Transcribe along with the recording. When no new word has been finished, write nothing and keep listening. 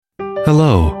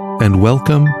Hello, and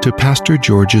welcome to Pastor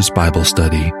George's Bible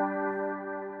Study.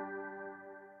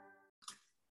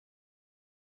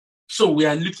 So we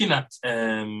are looking at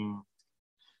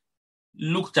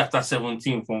Luke chapter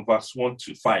 17 from verse 1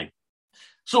 to 5.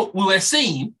 So we were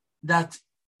saying that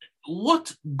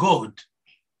what God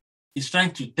is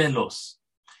trying to tell us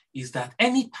is that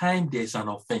anytime there's an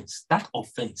offense, that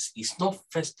offense is not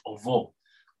first of all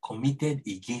committed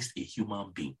against a human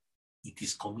being. It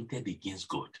is committed against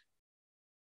God.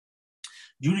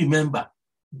 Do you remember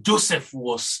Joseph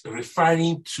was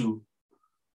referring to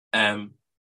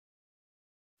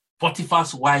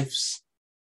Potiphar's wife's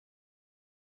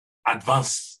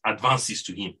advances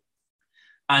to him.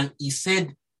 And he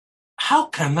said, how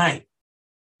can I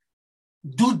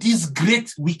do this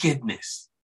great wickedness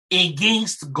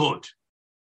against God?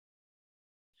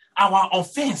 Our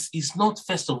offense is not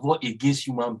first of all against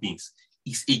human beings.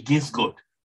 It's against God.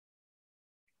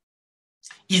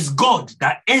 It's God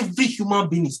that every human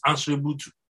being is answerable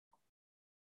to.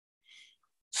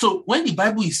 So when the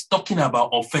Bible is talking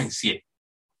about offense here,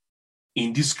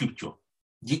 in this scripture,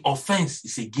 the offense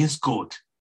is against God.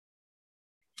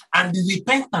 And the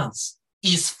repentance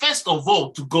is first of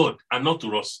all to God and not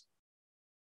to us.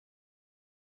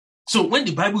 So when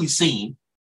the Bible is saying,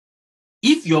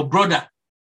 if your brother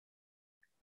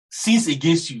sins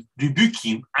against you, rebuke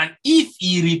him, and if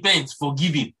he repents,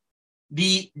 forgive him.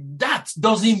 That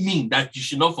doesn't mean that you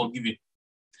should not forgive him.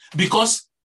 Because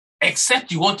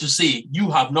except you want to say you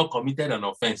have not committed an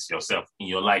offense yourself in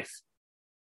your life.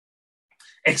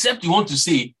 Except you want to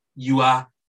say you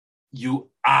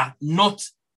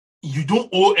don't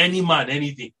owe any man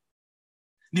anything.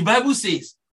 The Bible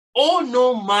says, owe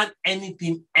no man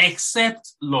anything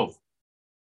except love.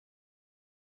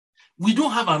 We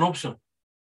don't have an option.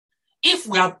 If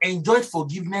we have enjoyed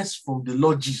forgiveness from the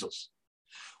Lord Jesus,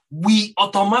 we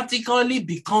automatically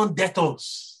become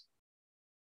debtors.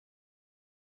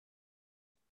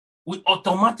 We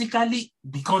automatically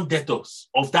become debtors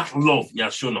of that love he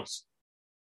has shown us.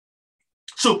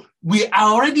 So we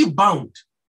are already bound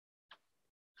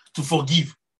to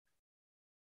forgive.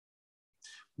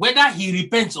 Whether he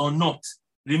repents or not,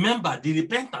 remember the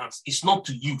repentance is not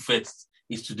to you first,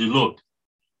 it's to the Lord.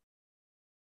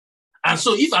 And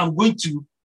so if I'm going to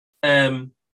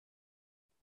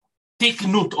take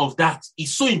note of that,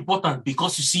 it's so important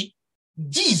because you see,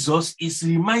 Jesus is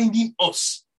reminding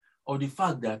us of the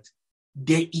fact that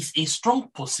there is a strong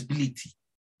possibility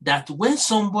that when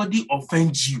somebody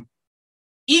offends you,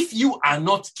 if you are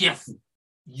not careful,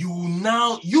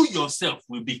 you yourself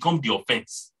will become the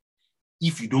offense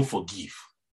if you don't forgive.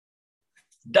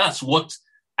 That's what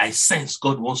I sense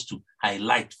God wants to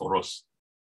highlight for us.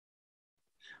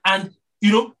 And,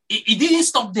 it didn't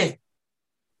stop there.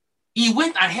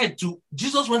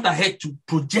 Jesus went ahead to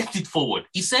project it forward.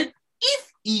 He said,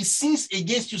 if he sins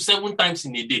against you 7 times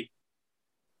in a day,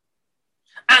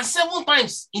 and 7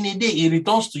 times in a day he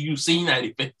returns to you saying, I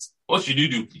repent, what should you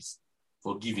do, please?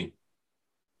 Forgive him.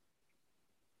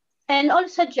 And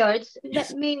also, George,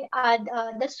 Yes. Let me add,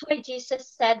 that's why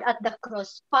Jesus said at the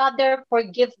cross, Father,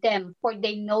 forgive them, for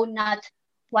they know not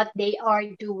what they are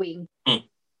doing.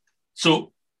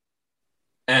 So,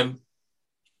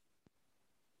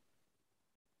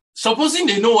 supposing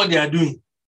they know what they are doing.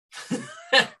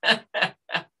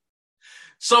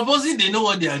 Supposing they know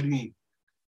what they are doing.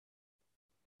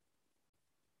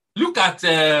 Look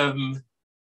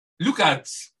at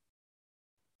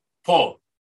Paul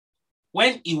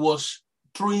when he was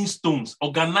throwing stones,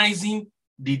 organizing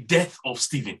the death of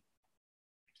Stephen.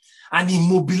 And he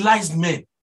mobilized men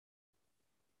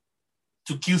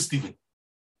to kill Stephen.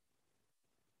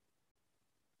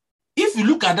 If you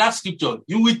look at that scripture,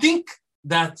 you will think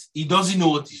that he doesn't know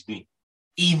what he's doing.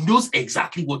 He knows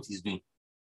exactly what he's doing.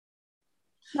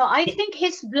 No, I think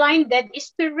he's blinded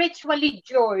spiritually,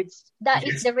 George. That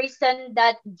is the reason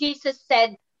that Jesus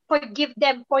said, forgive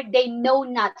them, for they know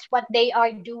not what they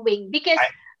are doing. Because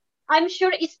I'm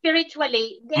sure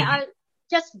spiritually, they are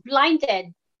just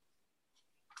blinded.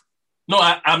 No,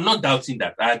 I'm not doubting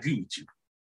that. I agree with you.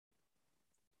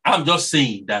 I'm just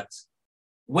saying that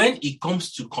when it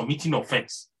comes to committing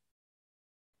offense,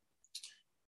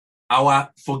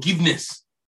 our forgiveness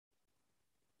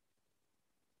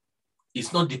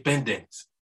is not dependent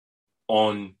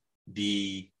on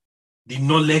the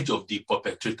knowledge of the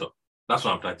perpetrator. That's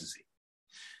what I'm trying to say.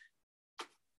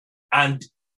 And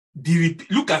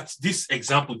look at this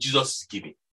example Jesus is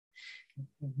giving.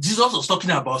 Jesus was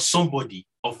talking about somebody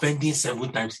offending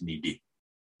 7 times in a day.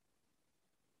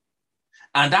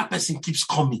 And that person keeps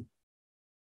coming,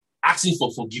 asking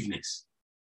for forgiveness.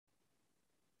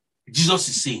 Jesus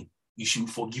is saying you should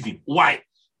forgive him. Why?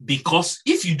 Because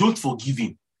if you don't forgive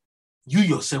him, you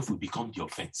yourself will become the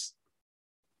offense.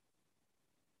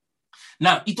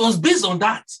 Now, it was based on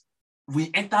that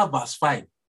we enter verse 5.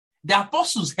 The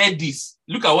apostles heard this.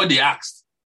 Look at what they asked.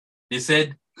 They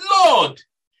said, Lord,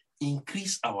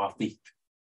 increase our faith.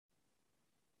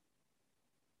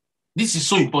 This is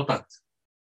so important.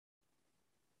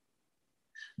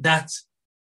 That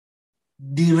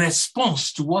the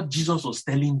response to what Jesus was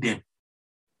telling them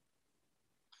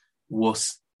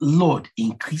was, Lord,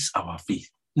 increase our faith.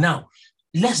 Now,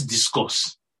 let's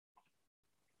discuss.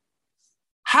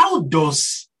 How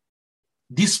does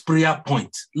this prayer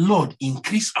point, Lord,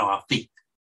 increase our faith,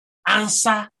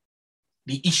 answer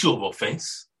the issue of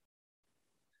offense?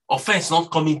 Offense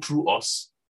not coming through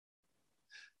us.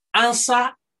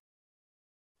 Answer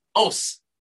us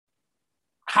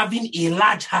having a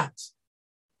large heart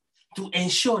to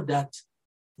ensure that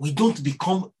we don't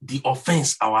become the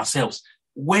offense ourselves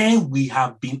when we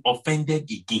have been offended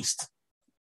against.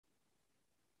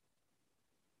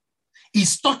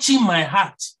 It's touching my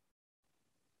heart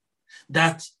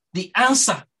that the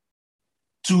answer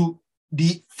to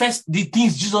the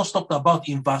things Jesus talked about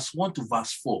in verse 1 to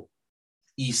verse 4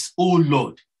 is, oh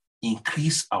Lord,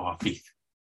 increase our faith.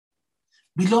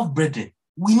 Beloved brethren,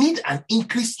 we need an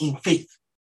increase in faith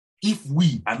if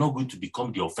we are not going to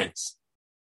become the offense.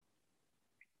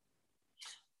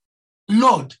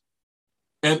 Lord,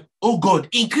 oh God,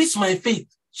 increase my faith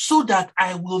so that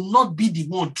I will not be the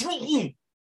one through whom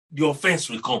the offense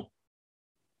will come.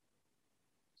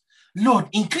 Lord,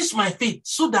 increase my faith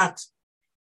so that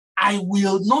I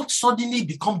will not suddenly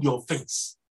become the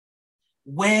offense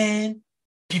when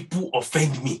people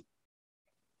offend me.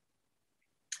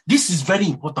 This is very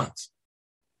important.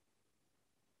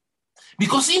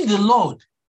 Because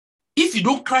if you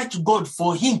don't cry to God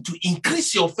for him to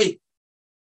increase your faith,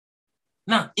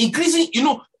 now increasing,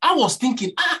 I was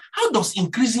thinking, how does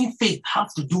increasing faith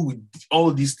have to do with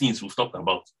all these things we've talked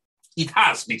about? It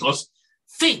has, because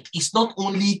faith is not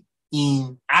only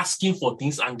in asking for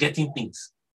things and getting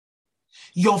things.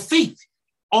 Your faith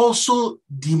also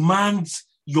demands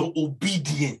your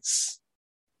obedience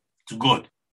to God.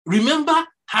 Remember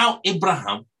how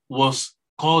Abraham was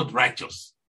called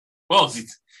righteous? What was it?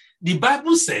 The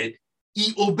Bible said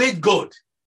he obeyed God,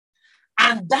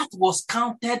 and that was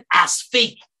counted as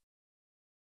faith.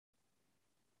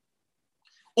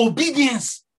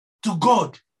 Obedience to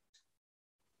God,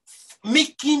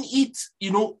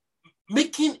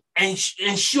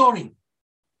 ensuring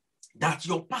that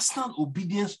your personal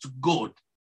obedience to God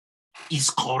is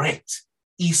correct,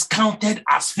 is counted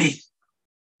as faith.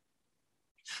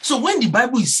 So when the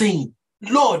Bible is saying,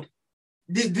 Lord,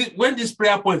 when this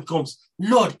prayer point comes,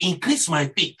 Lord, increase my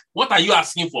faith, what are you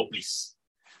asking for, please?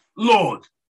 Lord,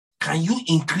 can you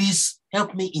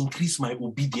help me increase my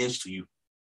obedience to you?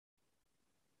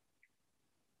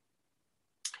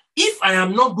 If I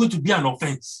am not going to be an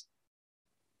offense,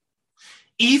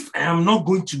 if I am not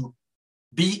going to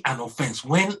be an offense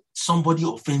when somebody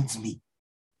offends me,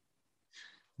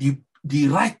 the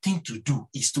right thing to do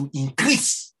is to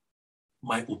increase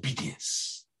my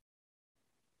obedience.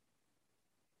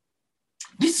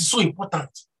 This is so important.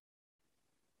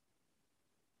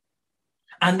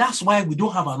 And that's why we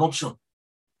don't have an option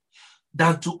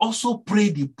than to also pray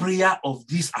the prayer of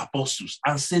these apostles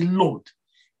and say, Lord,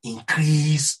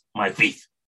 increase my faith.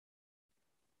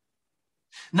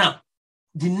 Now,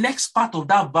 the next part of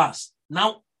that verse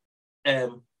now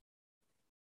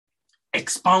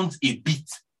expounds a bit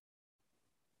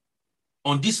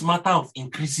on this matter of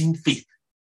increasing faith.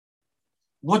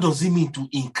 What does it mean to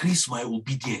increase my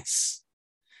obedience?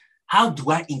 How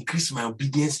do I increase my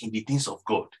obedience in the things of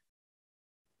God?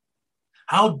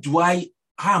 How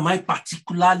am I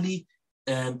particularly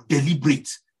deliberate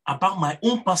about my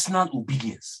own personal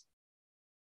obedience?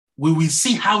 We will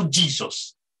see how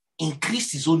Jesus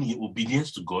increased his own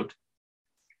obedience to God.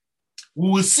 We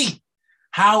will see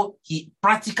how he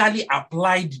practically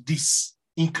applied this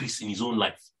increase in his own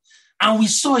life. And we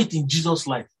saw it in Jesus'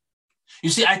 life. You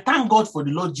see, I thank God for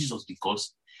the Lord Jesus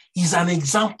because he's an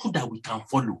example that we can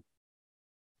follow.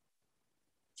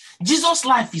 Jesus'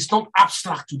 life is not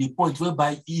abstract to the point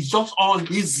whereby he's just all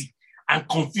lazy and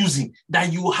confusing,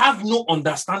 that you have no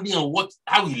understanding of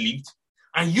how he lived,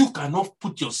 and you cannot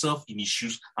put yourself in his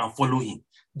shoes and follow him.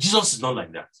 Jesus is not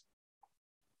like that.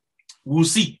 We'll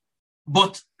see.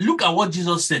 But look at what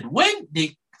Jesus said. When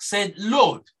they said,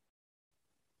 Lord,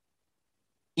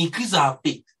 increase our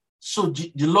faith. So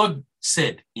the Lord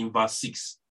said in verse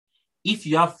 6, if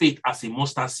you have faith as a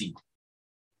mustard seed,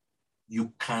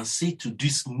 you can say to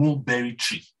this mulberry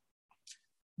tree,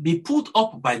 be put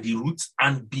up by the roots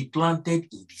and be planted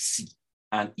in the sea,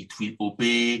 and it will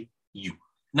obey you.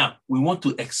 Now, we want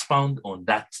to expound on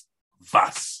that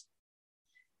verse.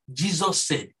 Jesus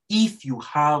said, if you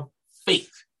have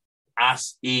faith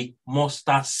as a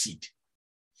mustard seed.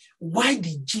 Why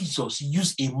did Jesus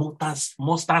use a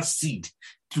mustard seed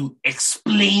to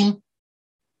explain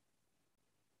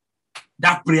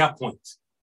that prayer point?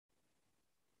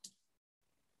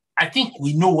 I think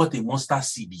we know what a mustard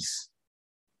seed is.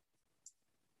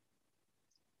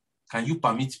 Can you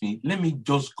permit me? Let me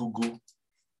just Google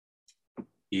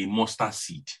a mustard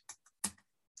seed.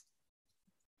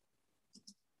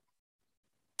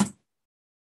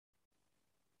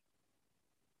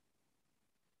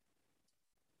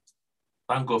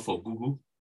 Thank God for Google.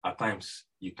 At times,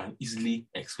 you can easily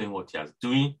explain what he is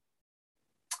doing.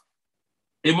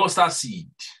 A mustard seed.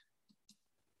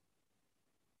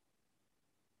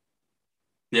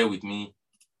 Bear with me.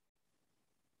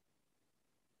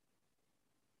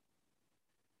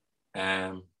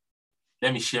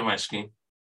 Let me share my screen.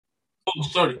 Oh,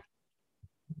 sorry.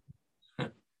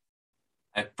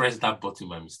 I pressed that button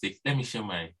by mistake. Let me share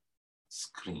my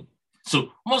screen.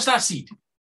 So, mustard seed.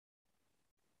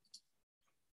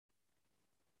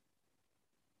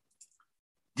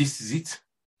 This is it.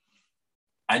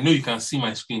 I know you can see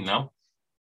my screen now.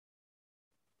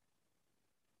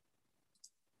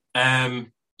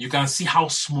 You can see how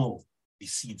small the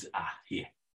seeds are here.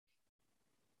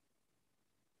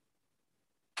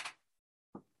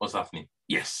 What's happening?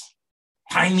 Yes.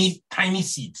 Tiny, tiny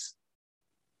seeds.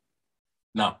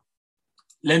 Now,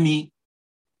 there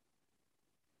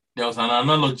was an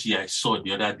analogy I saw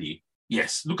the other day.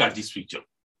 Yes, look at this picture.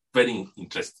 Very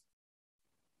interesting.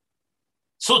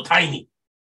 So tiny.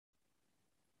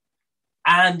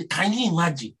 And can you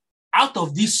imagine, out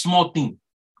of this small thing,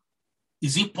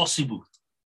 is it possible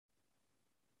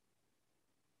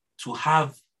to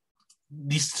have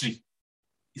this tree?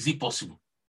 Is it possible?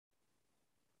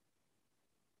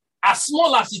 As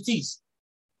small as it is,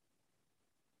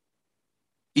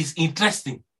 it's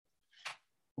interesting.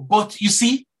 But you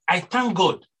see, I thank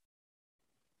God.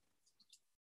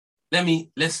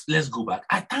 Let's go back.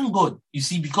 I thank God, you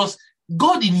see, because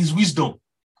God in his wisdom,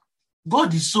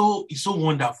 God is so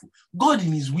wonderful. God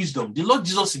in his wisdom, the Lord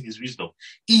Jesus in his wisdom,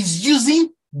 is using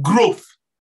growth.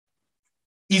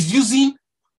 Is using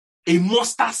a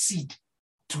mustard seed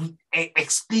to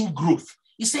explain growth.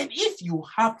 He said, if you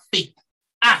have faith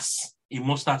as a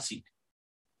mustard seed,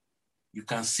 you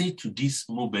can say to this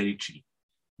mulberry tree,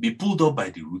 be pulled up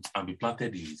by the roots and be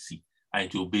planted in the sea, and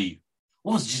it will obey you.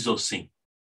 What's Jesus saying?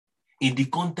 In the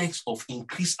context of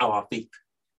increase our faith.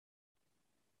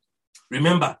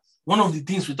 Remember, one of the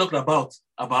things we talked about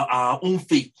our own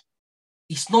faith,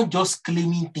 it's not just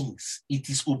claiming things, it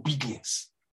is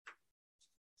obedience.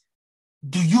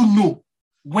 Do you know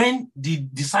when the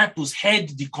disciples heard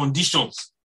the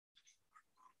conditions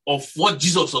of what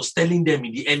Jesus was telling them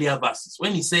in the earlier verses,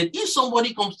 when he said, if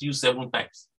somebody comes to you 7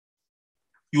 times,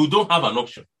 you don't have an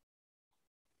option.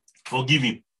 Forgive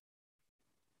him.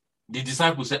 The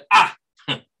disciples said,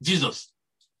 Jesus,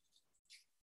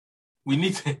 we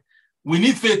need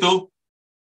faith, oh.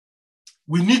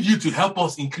 We need you to help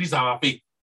us increase our faith.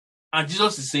 And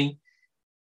Jesus is saying,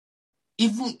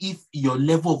 even if your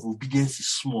level of obedience is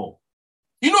small,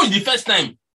 you know, the first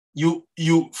time you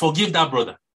forgive that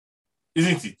brother,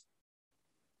 isn't it?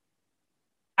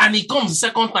 And he comes the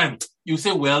second time, you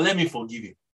say, well, let me forgive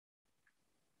him.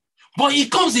 But he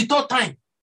comes the third time.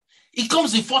 He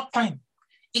comes the fourth time.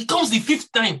 He comes the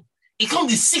fifth time. He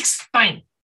comes the 6th time.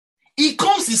 He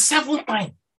comes the 7th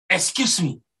time. Excuse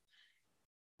me.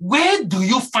 Where do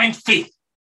you find faith?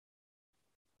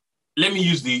 Let me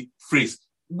use the phrase.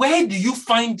 Where do you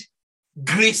find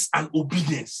grace and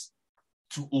obedience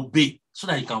to obey so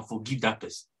that you can forgive that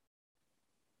person?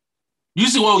 You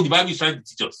see what the Bible is trying to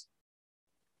teach us?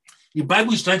 The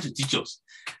Bible is trying to teach us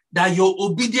that your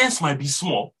obedience might be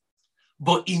small,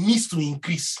 but it needs to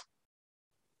increase.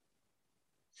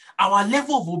 Our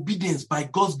level of obedience by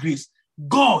God's grace,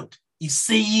 God is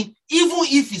saying, even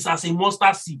if it's as a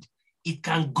mustard seed, it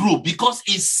can grow, because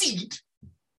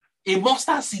a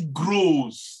mustard seed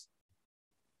grows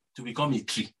to become a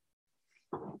tree.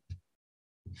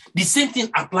 The same thing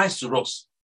applies to us.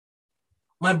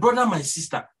 My brother, my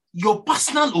sister, your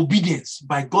personal obedience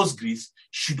by God's grace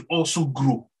should also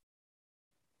grow.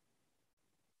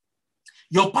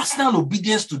 Your personal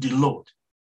obedience to the Lord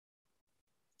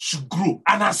should grow.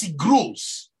 And as it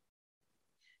grows,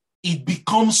 it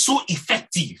becomes so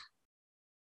effective.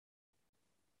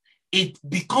 It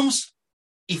becomes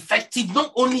effective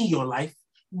not only in your life,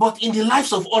 but in the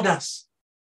lives of others.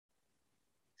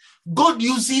 God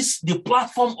uses the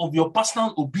platform of your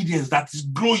personal obedience that is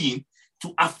growing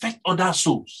to affect other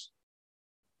souls.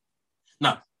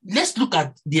 Now, let's look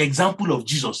at the example of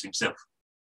Jesus himself.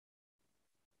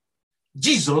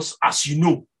 Jesus, as you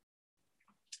know,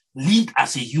 lived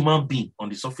as a human being on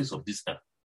the surface of this earth.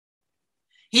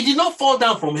 He did not fall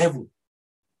down from heaven.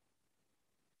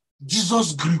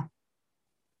 Jesus grew.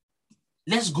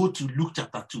 Let's go to Luke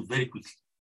chapter 2 very quickly.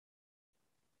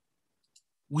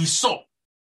 We saw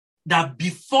that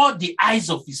before the eyes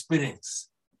of his parents,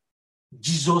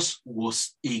 Jesus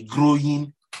was a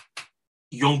growing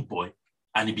young boy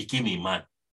and he became a man.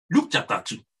 Luke chapter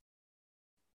 2.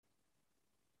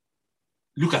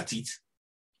 Look at it.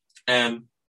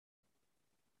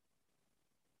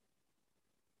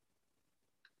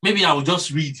 Maybe I will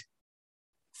just read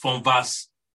from verse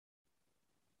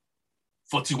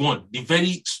 41, the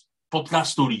very popular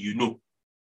story you know,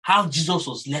 how Jesus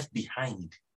was left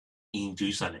behind in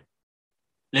Jerusalem.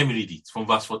 Let me read it from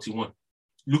verse 41.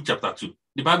 Luke chapter 2.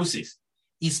 The Bible says,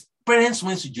 his parents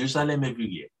went to Jerusalem every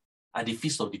year at the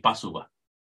feast of the Passover.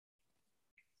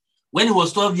 When he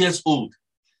was 12 years old,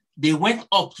 they went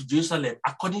up to Jerusalem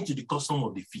according to the custom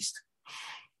of the feast.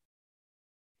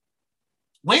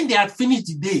 When they had finished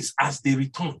the days as they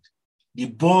returned, the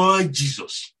boy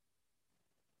Jesus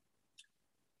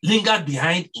lingered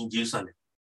behind in Jerusalem.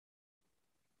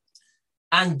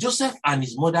 And Joseph and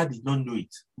his mother did not know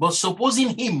it, but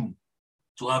supposing him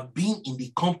to have been in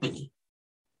the company,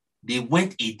 they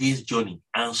went a day's journey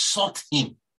and sought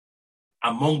him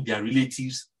among their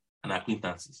relatives and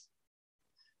acquaintances.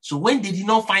 So when they did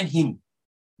not find him,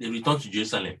 they returned to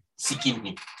Jerusalem, seeking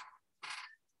him.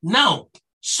 Now,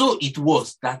 so it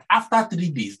was that after 3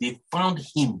 days, they found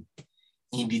him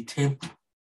in the temple,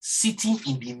 sitting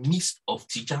in the midst of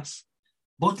teachers,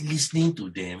 both listening to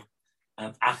them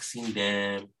and asking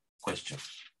them questions.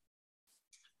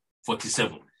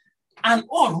 47. And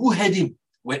all who heard him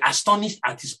were astonished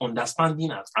at his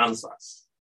understanding and answers.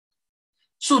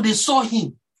 So they saw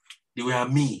him, they were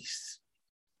amazed.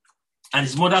 And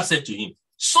his mother said to him,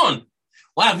 son,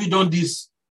 why have you done this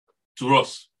to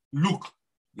us? Look,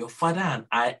 your father and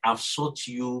I have sought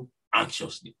you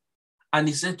anxiously. And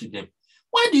he said to them,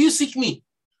 why do you seek me?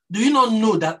 Do you not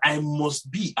know that I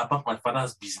must be about my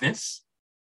father's business?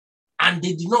 And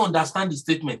they did not understand the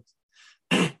statement,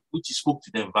 which he spoke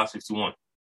to them, verse 51.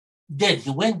 Then he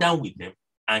went down with them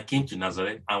and came to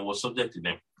Nazareth and was subject to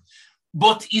them.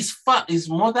 But his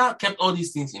mother kept all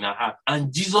these things in her heart,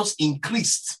 and Jesus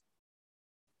increased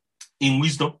in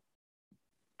wisdom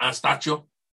and stature,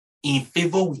 in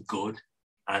favor with God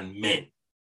and men.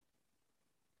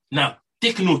 Now,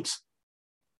 take note.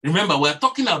 Remember, we're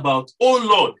talking about, oh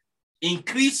Lord,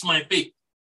 increase my faith.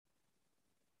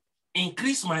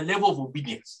 Increase my level of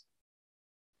obedience.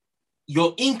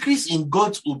 Your increase in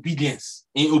God's obedience,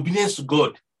 in obedience to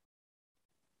God,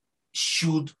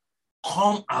 should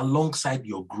come alongside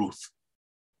your growth.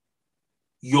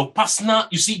 Your personal,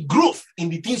 you see, growth in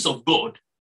the things of God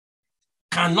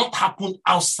cannot happen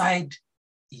outside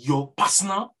your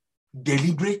personal,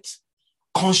 deliberate,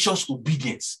 conscious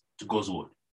obedience to God's word.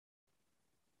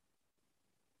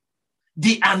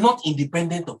 They are not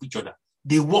independent of each other.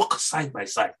 They walk side by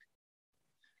side.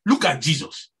 Look at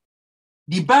Jesus.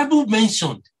 The Bible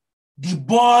mentioned the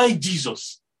boy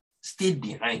Jesus stayed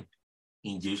behind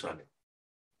in Jerusalem.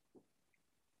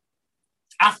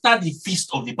 After the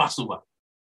feast of the Passover.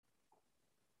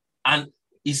 And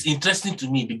it's interesting to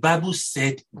me, the Bible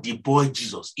said the boy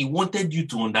Jesus. He wanted you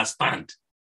to understand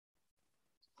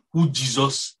who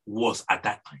Jesus was at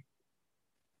that time.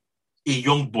 A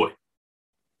young boy.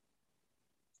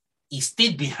 He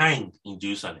stayed behind in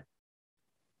Jerusalem.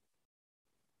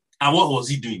 And what was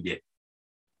he doing there?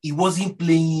 He wasn't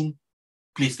playing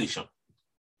PlayStation.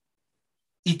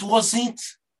 It wasn't,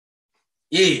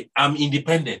 hey, I'm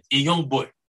independent, a young boy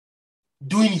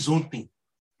doing his own thing.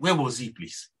 Where was he,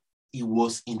 please? He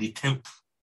was in the temple.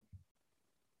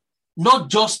 Not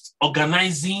just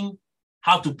organizing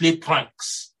how to play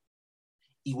pranks.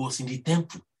 He was in the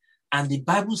temple. And the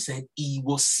Bible said he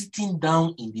was sitting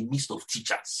down in the midst of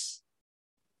teachers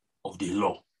of the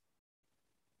law.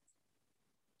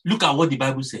 Look at what the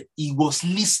Bible said. He was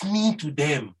listening to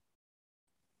them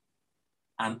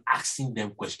and asking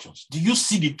them questions. Do you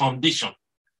see the foundation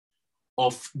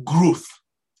of growth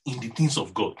in the things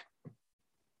of God?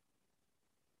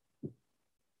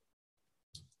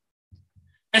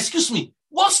 Excuse me,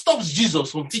 what stops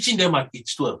Jesus from teaching them at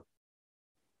age 12?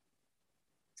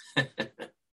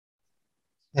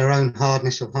 Their own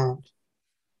hardness of heart.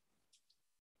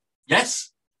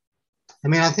 Yes. I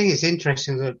mean, I think it's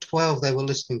interesting that at 12 they were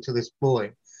listening to this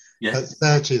boy. Yes.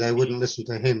 At 30 they wouldn't listen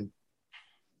to him.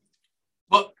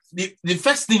 But the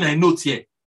first thing I note here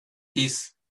is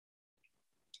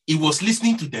He was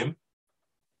listening to them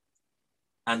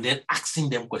and then asking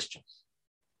them questions.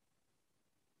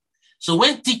 So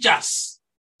when teachers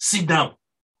sit down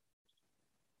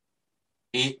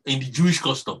in the Jewish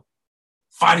custom,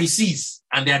 Pharisees,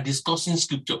 and they are discussing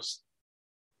scriptures,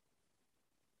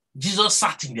 Jesus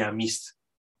sat in their midst.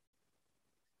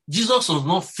 Jesus was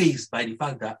not fazed by the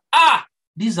fact that,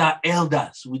 these are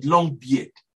elders with long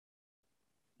beard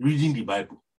reading the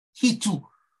Bible. He too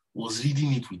was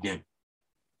reading it with them.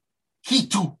 He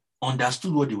too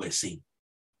understood what they were saying.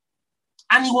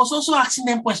 And he was also asking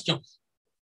them questions.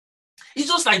 It's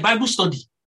just like Bible study.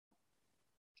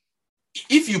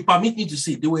 If you permit me to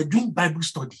say, they were doing Bible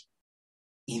study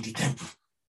in the temple.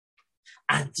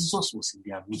 And Jesus was in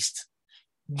their midst.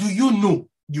 Do you know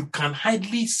you can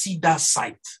hardly see that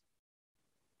sight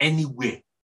anywhere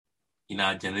in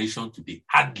our generation today?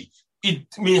 Hardly. It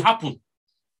may happen.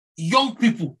 Young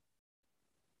people,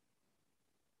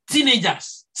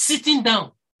 teenagers, sitting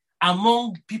down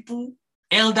among people,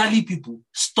 elderly people,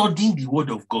 studying the word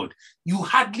of God. You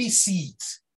hardly see it.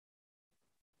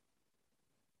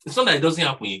 It's not that it doesn't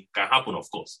happen. It can happen,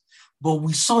 of course. But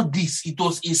we saw this. It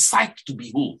was a sight to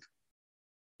behold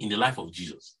in the life of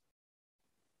Jesus.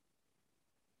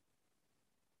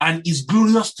 And it's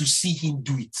glorious to see him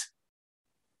do it.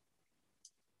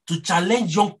 To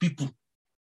challenge young people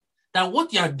that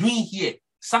what you are doing here,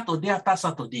 Saturday after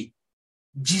Saturday,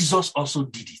 Jesus also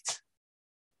did it.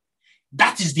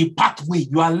 That is the pathway.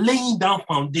 You are laying down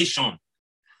foundation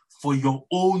for your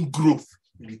own growth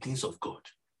in the things of God.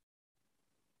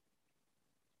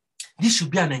 This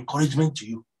should be an encouragement to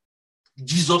you.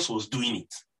 Jesus was doing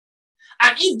it.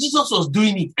 And if Jesus was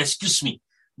doing it,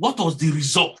 what was the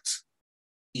result?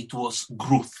 It was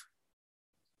growth.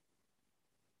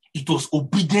 It was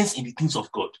obedience in the things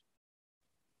of God.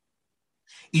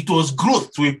 It was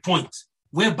growth to a point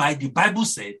whereby the Bible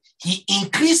said he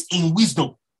increased in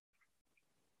wisdom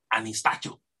and in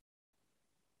stature.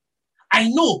 I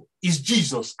know it's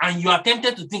Jesus, and you are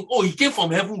tempted to think, he came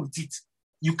from heaven with it.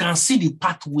 You can see the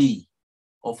pathway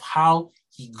of how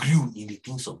he grew in the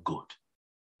things of God.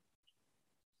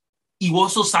 He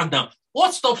also sat down.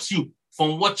 What stops you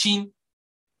from watching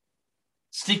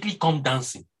Strictly Come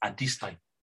Dancing at this time?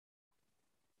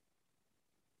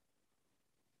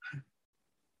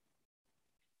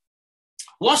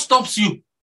 What stops you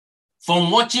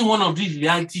from watching one of these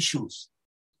reality shows?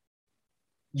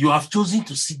 You have chosen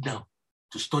to sit down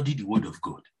to study the word of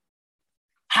God.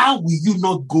 How will you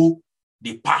not go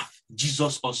the path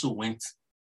Jesus also went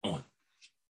on?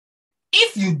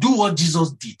 If you do what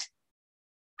Jesus did,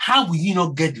 how will you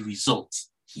not get the results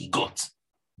he got?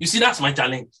 You see, that's my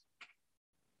challenge.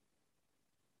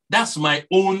 That's my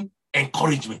own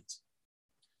encouragement.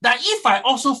 That if I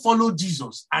also follow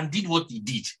Jesus and did what he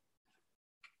did,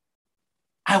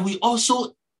 I will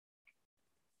also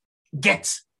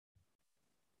get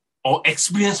or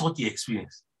experience what he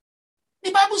experienced.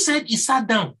 The Bible said he sat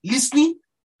down, listening,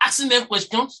 asking them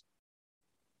questions.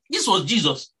 This was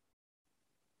Jesus.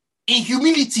 In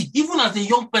humility, even as a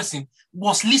young person,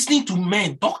 was listening to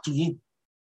men talk to him.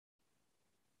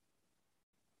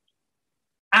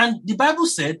 And the Bible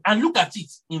said, and look at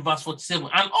it in verse 47,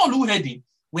 and all who heard him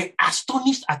were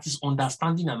astonished at his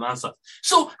understanding and answers.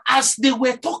 So as they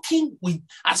were talking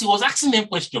as he was asking them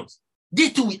questions, they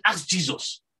too will ask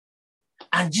Jesus.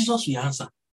 And Jesus will answer.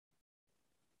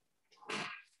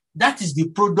 That is the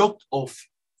product of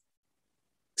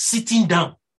sitting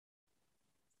down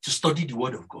to study the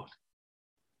word of God.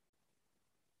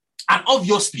 And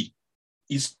obviously,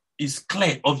 it's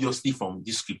clear, obviously, from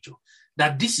this scripture,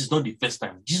 that this is not the first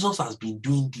time. Jesus has been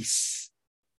doing this.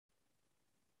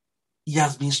 He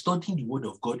has been studying the word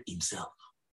of God himself.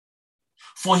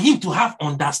 For him to have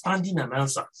understanding and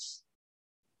answers.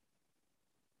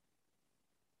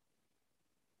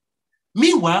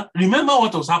 Meanwhile, remember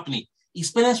what was happening.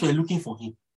 His parents were looking for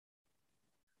him.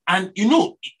 And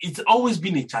it's always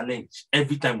been a challenge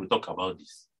every time we talk about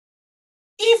this.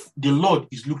 If the Lord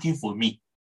is looking for me,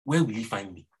 where will he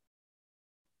find me?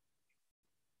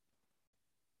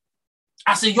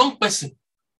 As a young person,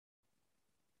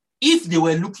 if they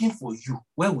were looking for you,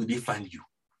 where will they find you?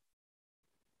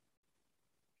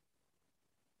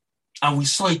 And we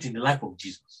saw it in the life of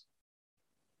Jesus.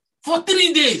 For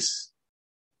 3 days,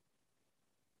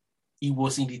 he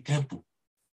was in the temple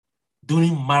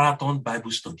during marathon Bible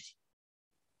study.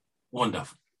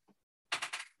 Wonderful.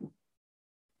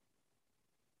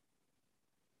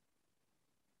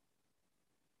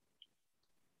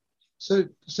 So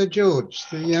George,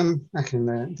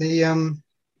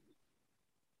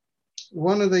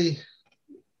 one of the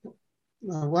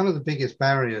one of the biggest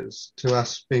barriers to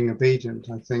us being obedient,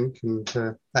 I think, and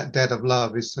that debt of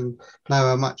love is to know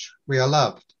how much we are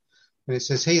loved. And it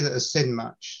says, he that has sinned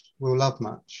much will love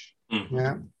much. Mhm.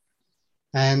 Yeah.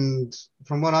 And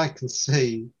from what I can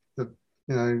see,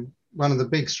 one of the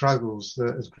big struggles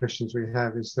that as Christians we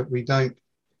have is that we don't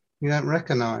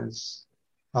recognize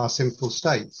our sinful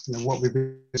state, what we've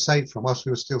been saved from whilst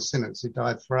we were still sinners. He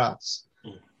died for us.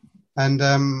 Mm. And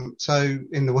so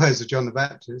in the words of John the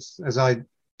Baptist, as I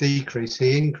decrease,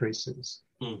 he increases,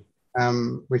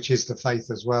 which is the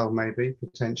faith as well, maybe,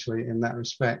 potentially in that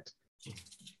respect.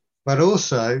 But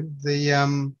also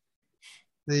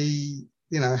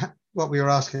what we were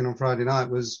asking on Friday night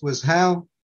was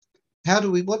how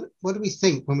do we, what do we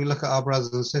think when we look at our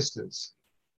brothers and sisters?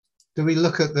 Do we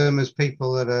look at them as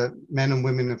people that are men and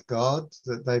women of God,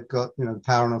 that they've got, the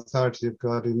power and authority of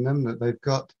God in them, that they've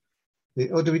got,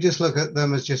 or do we just look at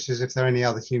them as just as if they're any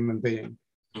other human being,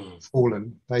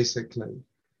 fallen, basically?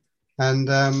 And,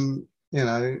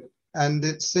 and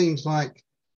it seems like,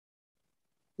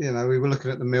 we were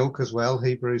looking at the milk as well,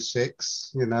 Hebrews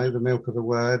 6, the milk of the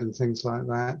word and things like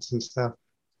that and stuff.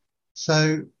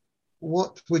 So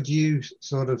what would you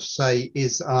sort of say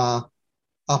is our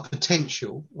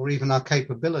potential or even our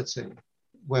capability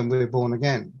when we're born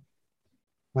again?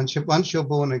 Once you're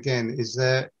born again, is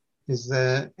there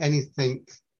anything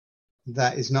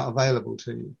that is not available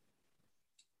to you?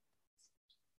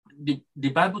 The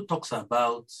Bible talks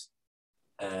about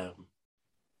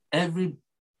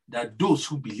that those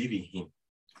who believe in him,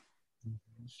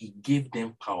 he gave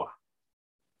them power,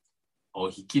 or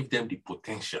he gave them the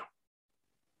potential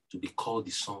to be called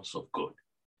the sons of God.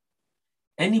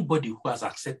 Anybody who has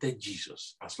accepted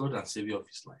Jesus as Lord and Savior of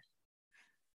his life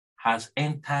has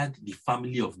entered the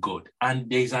family of God. And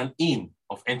there is an aim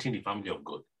of entering the family of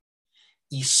God,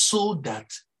 is so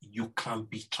that you can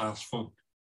be transformed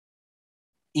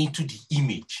into the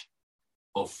image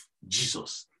of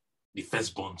Jesus, the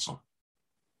firstborn son.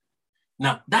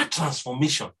 Now, that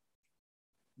transformation,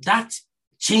 that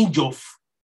change of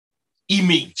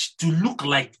image to look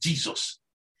like Jesus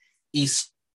is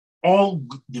all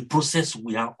the process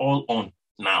we are all on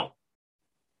now.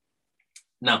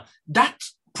 Now, that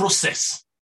process,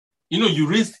 you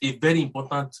raised a very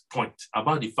important point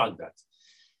about the fact that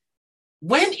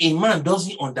when a man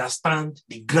doesn't understand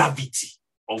the gravity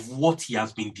of what he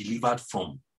has been delivered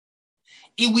from,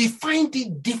 he will find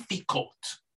it difficult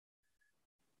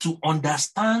to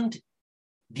understand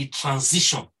the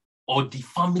transition or the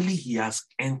family he has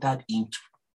entered into.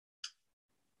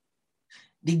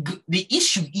 The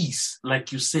issue is,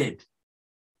 like you said,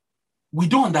 we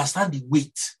don't understand the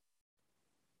weight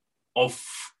of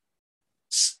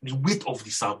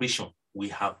the salvation we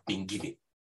have been given.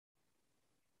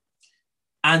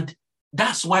 And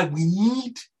that's why we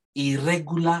need a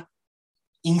regular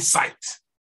insight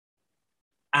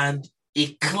and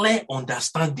a clear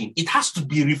understanding. It has to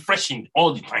be refreshing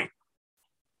all the time.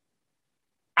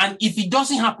 And if it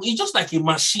doesn't happen, it's just like a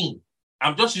machine.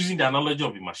 I'm just using the analogy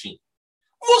of a machine.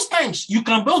 Most times you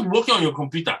can be working on your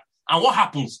computer, and what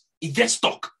happens? It gets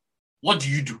stuck. What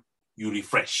do? You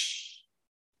refresh.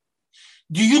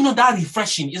 Do you know that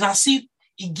refreshing is as if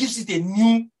it gives it a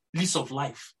new lease of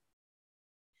life?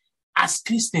 As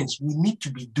Christians, we need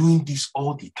to be doing this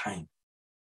all the time.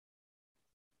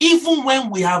 Even when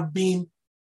we have been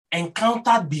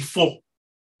encountered before,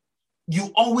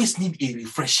 you always need a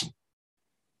refreshing.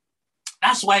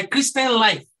 That's why Christian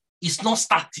life is not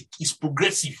static, it's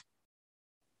progressive.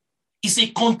 It's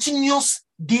a continuous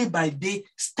day-by-day,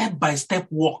 step-by-step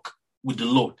walk with the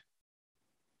Lord.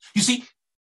 You see,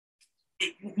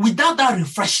 without that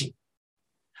refreshing,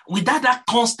 without that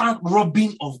constant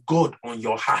rubbing of God on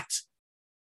your heart,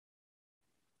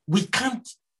 the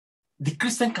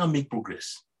Christian can't make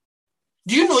progress.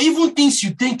 Do you know, even things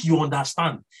you think you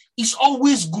understand, it's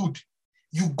always good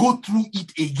you go through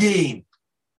it again.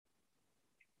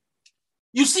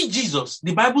 You see, Jesus,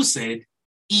 the Bible said,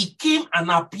 he came and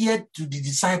appeared to the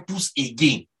disciples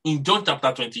again in John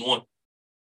chapter 21.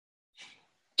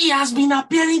 He has been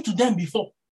appearing to them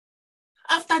before.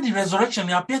 After the resurrection,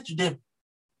 he appeared to them.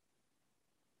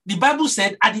 The Bible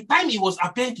said at the time he was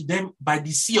appearing to them by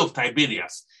the Sea of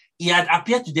Tiberias, he had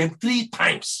appeared to them 3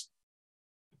 times.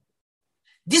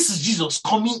 This is Jesus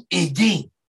coming again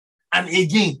and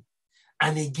again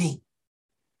and again.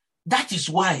 That is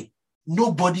why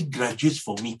nobody graduates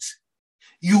from it.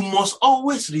 You must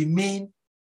always remain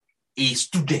a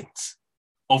student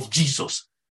of Jesus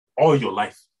all your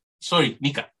life. Sorry,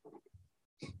 Nika.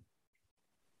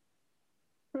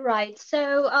 Right.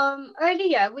 So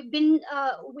earlier we've been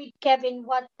with Kevin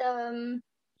what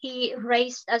he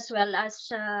raised as well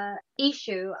as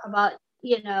issue about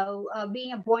being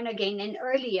a born again, and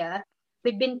earlier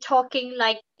we've been talking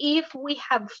like if we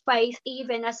have faith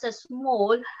even as a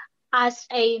small as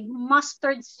a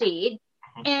mustard seed,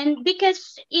 and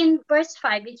because in verse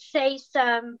 5 it says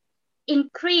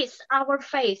increase our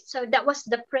faith. So that was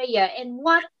the prayer. And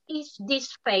what is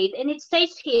this faith? And it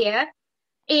says here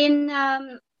in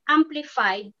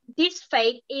Amplified, this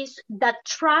faith is the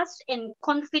trust and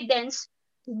confidence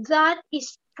that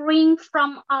is spring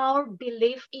from our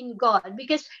belief in God.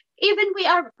 Because even we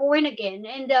are born again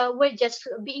and we're just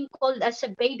being called as a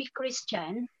baby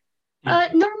Christian,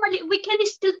 normally we can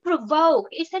still provoke,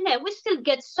 isn't it? We still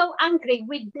get so angry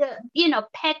with the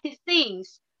petty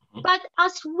things. But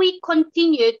as we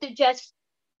continue to just,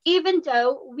 even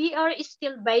though we are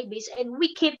still babies and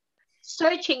we keep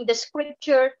searching the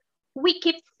scripture, we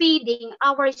keep feeding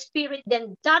our spirit,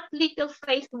 then that little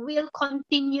faith will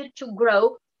continue to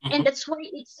grow. And that's why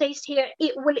it says here,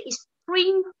 it will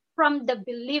spring from the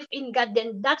belief in God.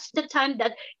 Then that's the time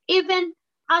that even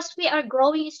as we are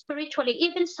growing spiritually,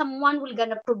 even someone will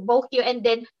gonna provoke you, and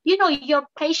then your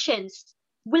patience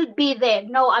will be there.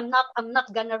 No, I'm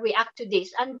not gonna react to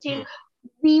this until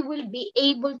we will be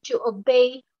able to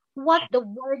obey what the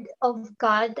word of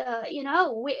God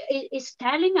is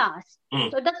telling us.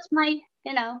 So that's my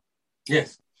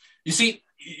Yes. You see,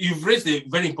 you've raised a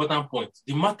very important point.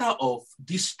 The matter of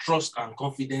this trust and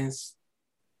confidence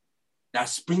that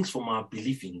springs from our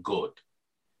belief in God.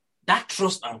 That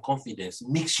trust and confidence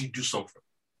makes you do something.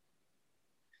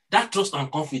 That trust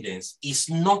and confidence is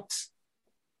not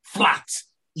flat.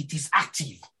 It is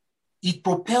active. It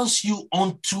propels you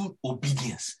onto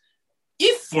obedience.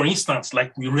 If, for instance,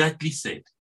 like we rightly said,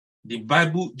 the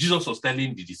Bible, Jesus was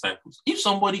telling the disciples, if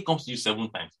somebody comes to you 7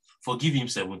 times, forgive him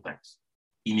 7 times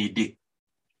in a day.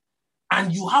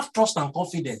 And you have trust and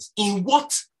confidence in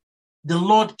what the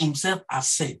Lord himself has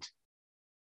said.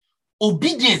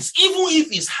 Obedience, even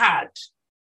if it's hard,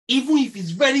 even if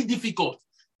it's very difficult,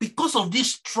 because of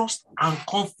this trust and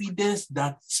confidence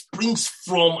that springs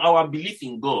from our belief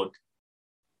in God,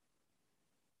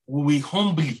 we will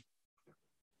humbly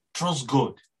trust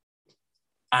God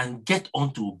and get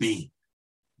on to obeying,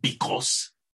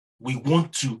 because we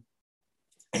want to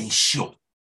ensure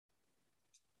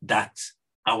that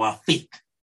our faith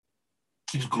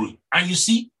keeps growing. And you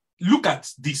see, look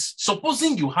at this.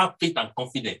 Supposing you have faith and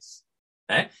confidence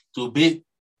to obey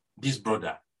this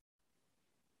brother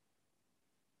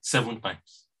 7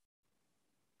 times.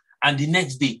 And the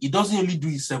next day, he doesn't only do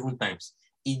it 7 times,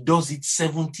 he does it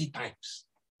 70 times.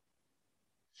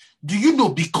 Do you know,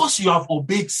 because you have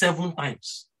obeyed 7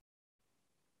 times,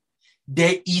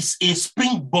 there is a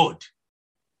springboard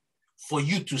for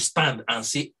you to stand and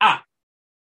say,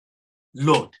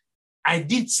 Lord, I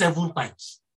did 7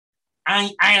 times.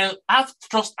 And I have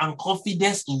trust and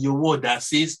confidence in your word that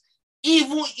says,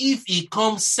 even if it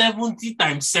comes 70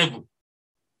 times 7,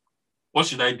 what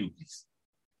should I do, please?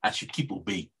 I should keep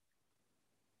obeying.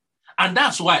 And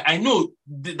that's why I know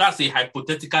that's a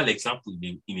hypothetical example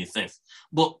in a sense.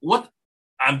 But what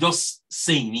I'm just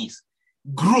saying is,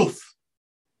 growth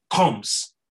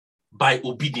comes by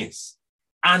obedience.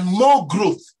 And more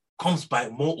growth comes by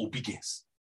more obedience.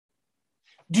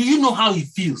 Do you know how it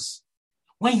feels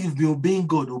when you've been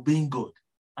obeying God,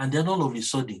 and then all of a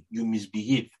sudden you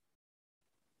misbehave?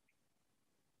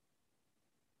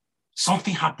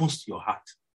 Something happens to your heart.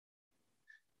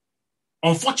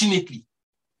 Unfortunately,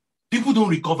 people don't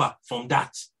recover from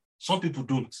that. Some people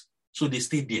don't, so they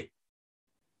stay there.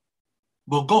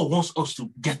 But God wants us to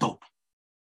get up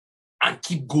and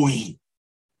keep going,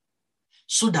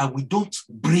 so that we don't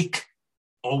break,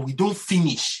 or we don't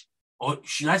finish, or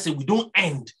should I say we don't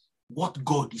end what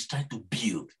God is trying to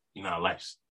build in our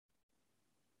lives.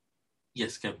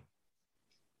 Yes, Kevin.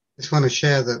 I just want to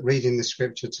share that reading the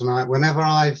scripture tonight, whenever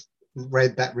I've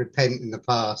read that repent in the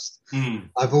past,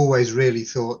 I've always really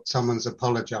thought someone's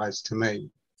apologized to me.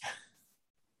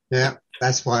 Yeah,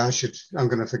 that's why I'm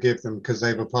going to forgive them, because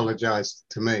they've apologized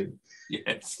to me.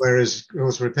 Yes. Whereas, of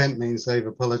course, repent means they've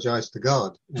apologized to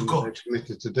God, and they're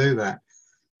committed to do that.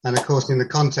 And of course, in the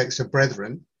context of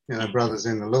brethren, brothers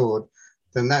in the Lord,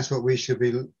 then that's what we should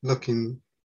be looking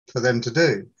for them to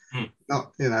do.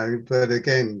 Not, but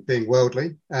again, being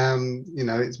worldly,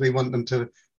 we want them to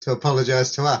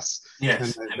apologize to us. Yes.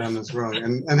 And they've done us wrong.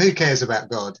 And who cares about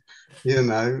God?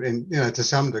 To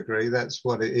some degree, that's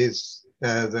what it is,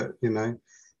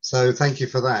 So thank you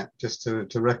for that, just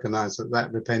to recognize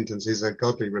that repentance is a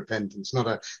godly repentance,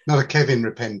 not a Kevin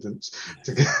repentance.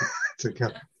 To go.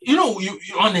 You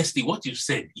honestly, what you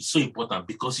said is so important,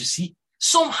 because you see,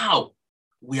 somehow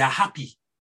we are happy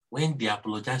when they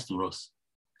apologize to us.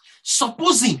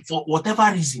 Supposing for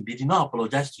whatever reason they did not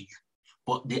apologize to you,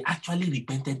 but they actually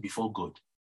repented before God.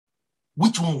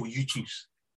 Which one will you choose?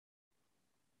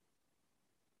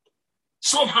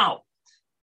 Somehow,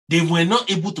 they were not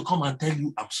able to come and tell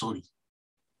you, I'm sorry.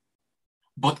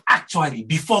 But actually,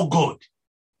 before God,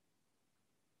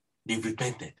 they've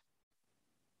repented.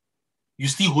 You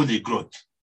still hold a grudge.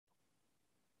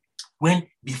 When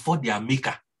before their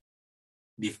maker,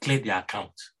 they've cleared their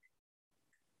account.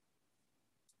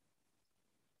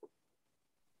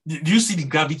 Do you see the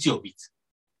gravity of it?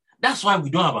 That's why we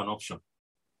don't have an option.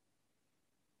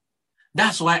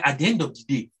 That's why at the end of the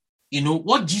day,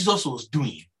 what Jesus was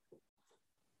doing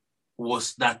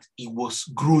was that he was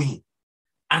growing.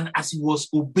 And as he was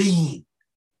obeying,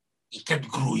 he kept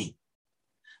growing.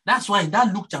 That's why in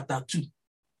that Luke chapter 2,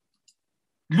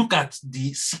 look at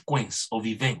the sequence of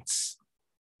events.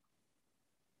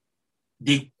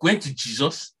 They went to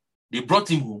Jesus. They brought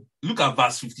him home. Look at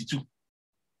verse 52.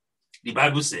 The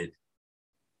Bible said,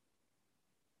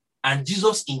 and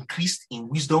Jesus increased in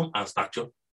wisdom and stature.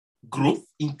 Growth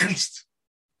increased.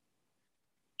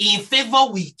 In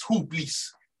favor with who,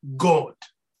 please? God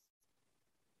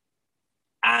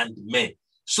and men.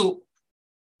 So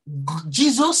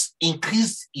Jesus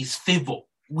increased his favor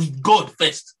with God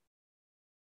first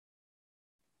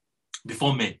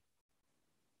before men.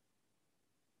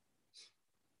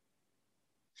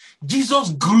 Jesus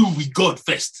grew with God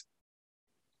first.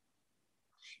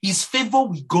 His favor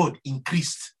with God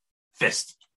increased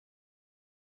first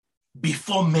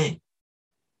before men.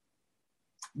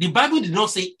 The Bible did not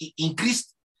say it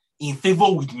increased in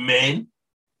favor with men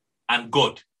and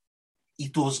God.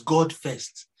 It was God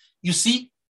first. You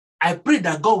see, I pray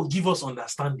that God will give us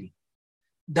understanding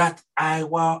that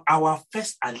our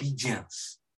first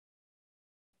allegiance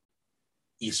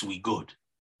is with God.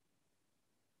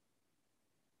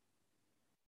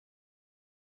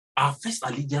 Our first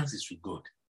allegiance is with God.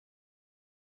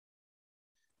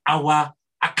 Our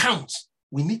account,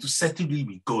 we need to settle it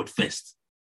with God first.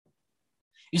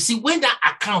 You see, when that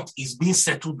account is being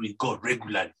settled with God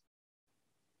regularly,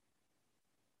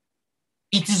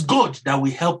 it is God that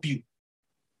will help you.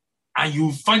 And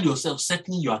you find yourself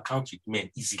settling your account with men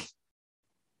easily.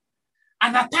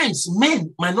 And at times,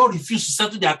 men might not refuse to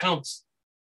settle their accounts.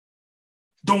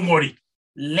 Don't worry.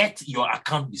 Let your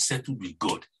account be settled with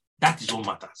God. That is what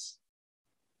matters.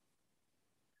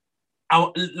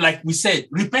 Like we said,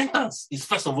 repentance is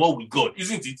first of all with God,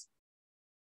 isn't it?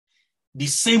 The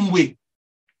same way,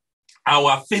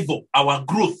 our favor, our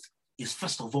growth is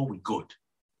first of all with God.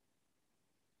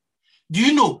 Do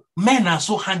you know men are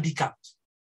so handicapped?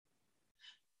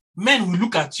 Men will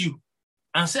look at you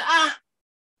and say,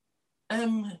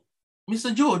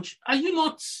 Mr. George, are you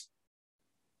not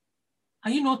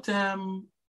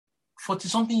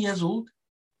 40-something years old?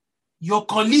 Your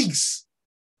colleagues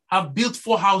have built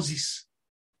 4 houses.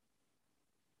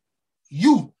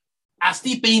 You are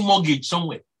still paying mortgage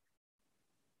somewhere.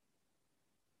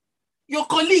 Your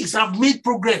colleagues have made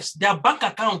progress. Their bank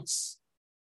accounts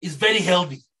is very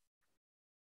healthy.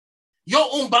 Your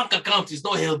own bank account is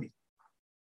not healthy.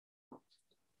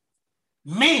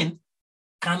 Men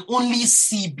can only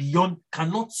see beyond,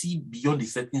 cannot see beyond a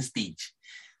certain stage.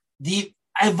 The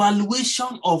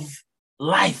evaluation of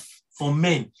life for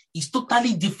men is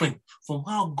totally different from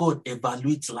how God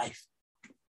evaluates life.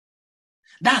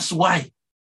 That's why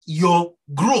your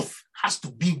growth has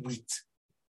to be with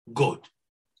God.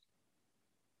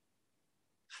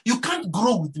 You can't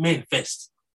grow with men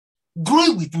first.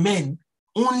 Growing with men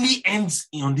only ends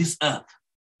on this earth.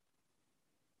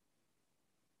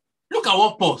 Look at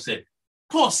what Paul said.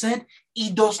 Paul said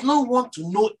he does not want to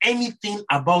know anything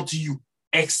about you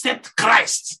except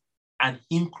Christ and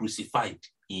him crucified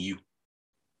in you.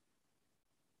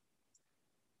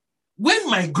 When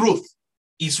my growth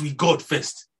is with God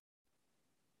first,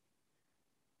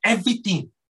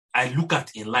 everything I look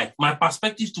at in life, my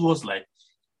perspective towards life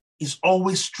is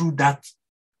always through that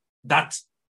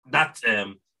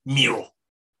mirror.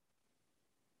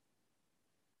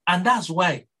 And that's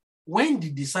why when the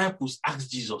disciples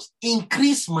asked Jesus,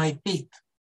 increase my faith,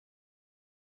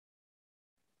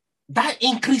 that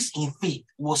increase in faith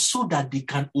was so that they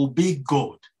can obey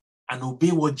God and obey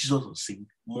what Jesus was saying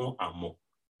more and more.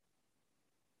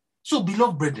 So,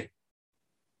 beloved brethren,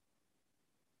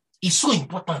 it's so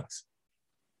important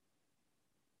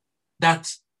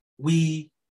that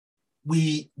we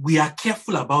are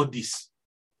careful about this.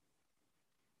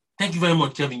 Thank you very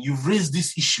much, Kevin. You've raised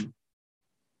this issue.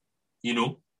 You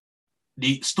know,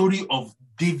 the story of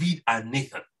David and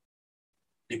Nathan,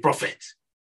 the prophet.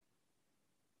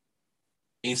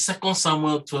 In 2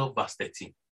 Samuel 12, verse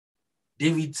 13,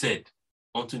 David said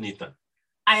unto Nathan,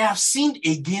 I have sinned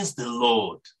against the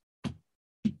Lord.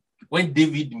 when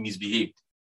David misbehaved.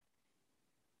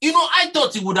 You know, I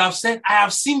thought he would have said, I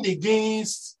have sinned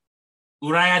against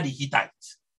Uriah the Hittite.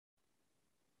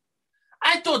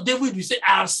 I thought David would say,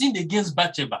 I have sinned against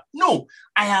Bathsheba. No,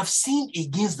 I have sinned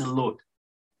against the Lord.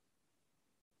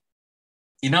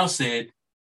 He now said,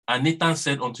 and Nathan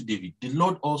said unto David, the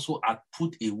Lord also hath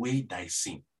put away thy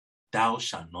sin. Thou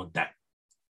shalt not die.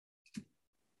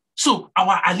 So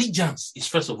our allegiance is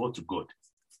first of all to God.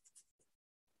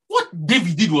 What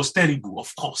David did was terrible,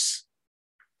 of course.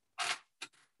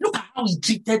 Look at how he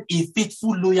treated a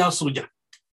faithful, loyal soldier.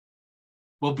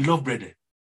 But beloved brethren,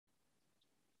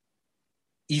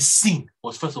 his sin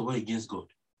was first of all against God.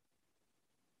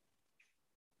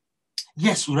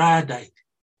 Yes, Uriah died.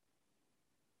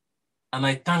 And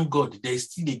I thank God there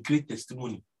is still a great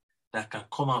testimony that can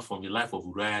come out from the life of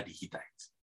Uriah the Hittite.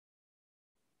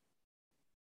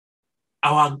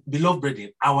 Our beloved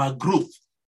brethren, our growth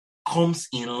comes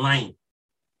in line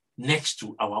next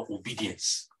to our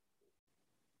obedience.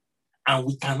 And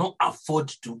we cannot afford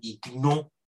to ignore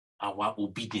our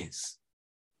obedience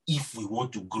if we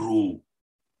want to grow.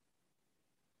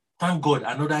 Thank God,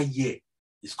 another year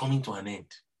is coming to an end.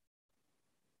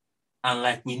 And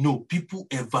like we know, people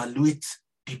evaluate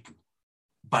people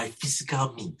by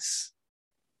physical means.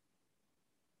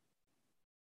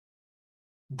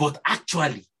 But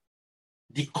actually,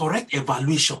 the correct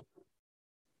evaluation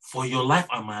for your life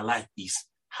and my life is,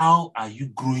 how are you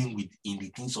growing in the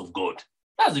things of God?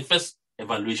 That's the first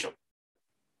evaluation.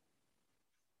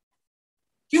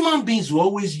 Human beings will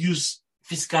always use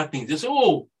physical things. They say,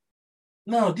 oh,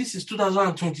 now this is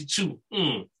 2022.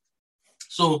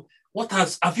 So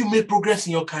have you made progress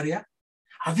in your career?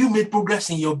 Have you made progress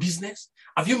in your business?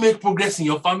 Have you made progress in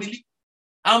your family?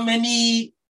 How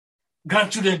many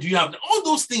grandchildren do you have? All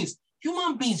those things.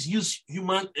 Human beings use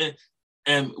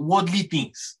worldly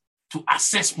things to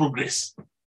assess progress.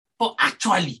 But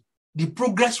actually, the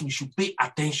progress we should pay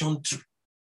attention to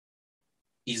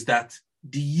is that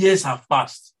the years have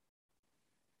passed.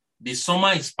 The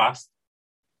summer is past.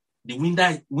 The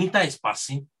winter is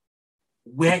passing.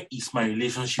 Where is my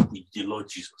relationship with the Lord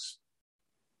Jesus?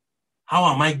 How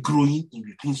am I growing in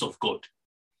the things of God?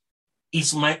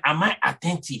 Am I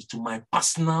attentive to my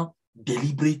personal,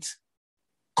 deliberate,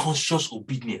 conscious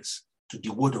obedience to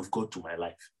the word of God to my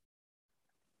life?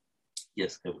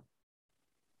 Yes, Kevin.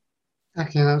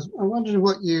 Okay, I wondering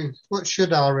what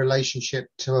should our relationship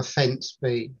to offense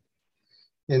be?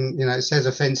 It says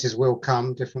offenses will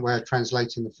come, different way of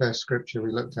translating the first scripture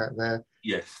we looked at there.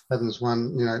 Yes. Heaven's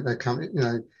one, they come,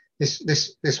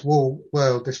 this fallen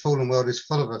world is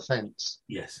full of offense.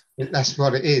 Yes. That's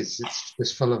what it is.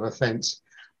 It's full of offense,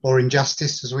 or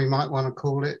injustice, as we might want to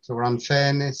call it, or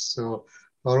unfairness, or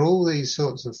all these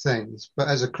sorts of things. But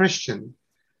as a Christian,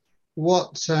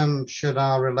 what should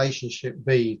our relationship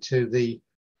be to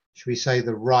should we say,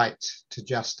 the right to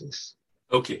justice?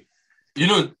 Okay.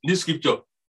 This scripture,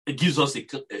 it gives us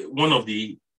one of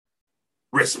the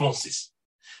responses.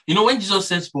 When Jesus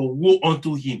says, for woe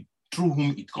unto him through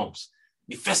whom it comes,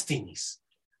 the first thing is,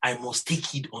 I must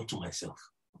take it unto myself.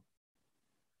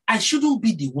 I shouldn't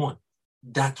be the one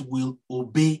that will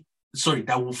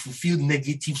fulfill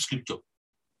negative scripture.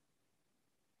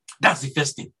 That's the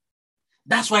first thing.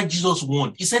 That's why Jesus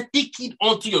warned. He said, take it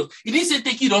unto yourself. He didn't say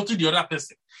take it unto the other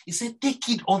person. He said, take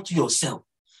it unto yourself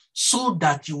so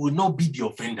that you will not be the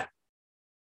offender.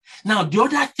 Now, the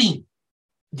other thing,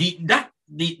 the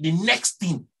next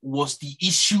thing was the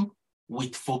issue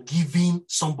with forgiving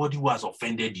somebody who has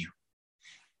offended you.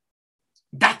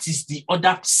 That is the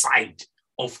other side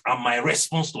of my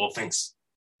response to offense.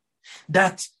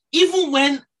 That even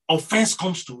when offense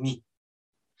comes to me,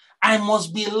 I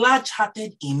must be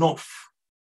large-hearted enough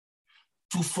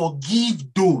to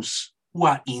forgive those who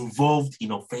are involved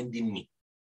in offending me.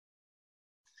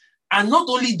 And not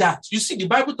only that, you see, the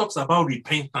Bible talks about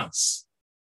repentance.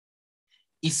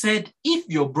 It said, if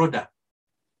your brother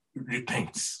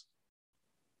repents,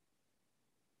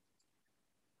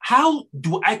 how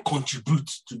do I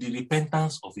contribute to the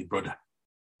repentance of a brother?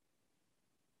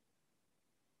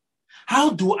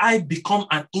 How do I become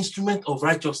an instrument of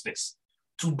righteousness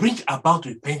to bring about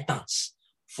repentance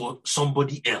for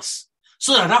somebody else,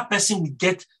 so that that person will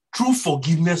get true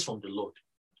forgiveness from the Lord?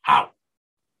 How?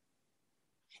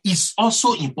 It's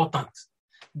also important.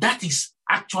 That is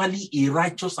actually a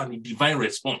righteous and a divine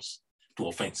response to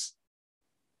offense.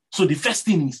 So the first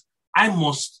thing is, I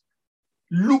must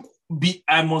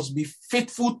be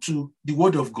faithful to the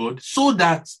word of God, so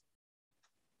that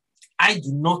I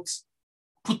do not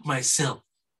put myself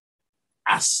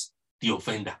as the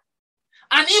offender.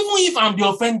 And even if I'm the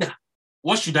offender,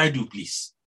 what should I do,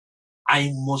 please?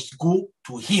 I must go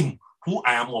to him who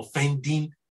I am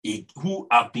offending, who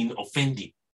I've been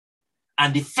offending.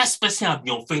 And the first person I've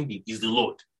been offending is the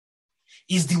Lord.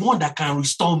 He's the one that can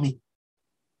restore me.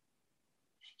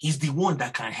 He's the one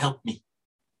that can help me.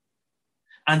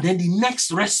 And then the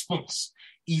next response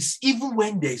is, even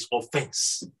when there is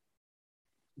offense,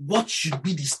 what should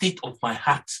be the state of my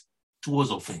heart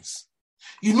towards offense?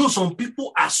 You know, some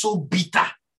people are so bitter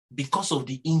because of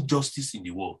the injustice in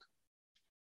the world.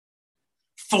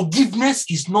 Forgiveness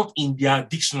is not in their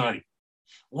dictionary.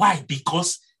 Why?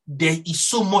 Because there is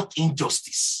so much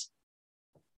injustice.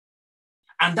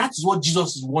 And that's what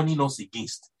Jesus is warning us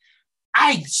against.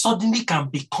 I suddenly can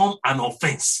become an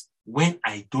offense when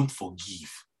I don't forgive.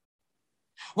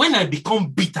 When I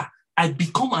become bitter, I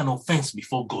become an offense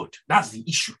before God. That's the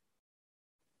issue.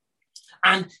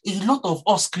 And a lot of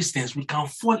us Christians, we can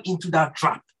fall into that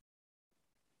trap.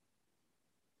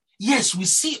 Yes, we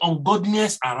see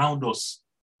ungodliness around us.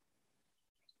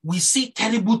 We see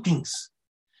terrible things.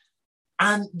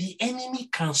 And the enemy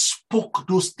can spoke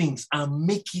those things and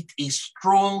make it a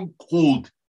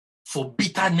stronghold for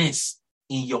bitterness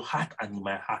in your heart and in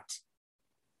my heart.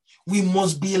 We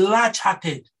must be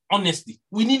large-hearted, honestly.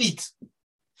 We need it.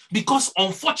 Because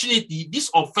unfortunately,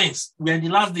 this offense, we are in the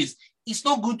last days, it's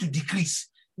not going to decrease.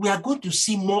 We are going to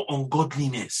see more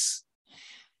ungodliness.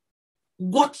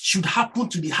 What should happen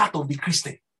to the heart of the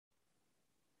Christian?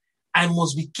 I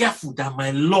must be careful that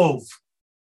my love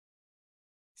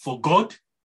for God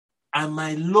and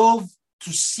my love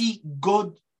to see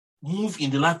God move in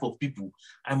the life of people,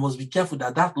 I must be careful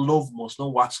that that love must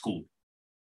not wax cold.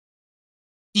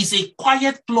 It's a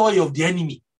quiet ploy of the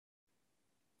enemy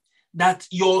that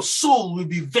your soul will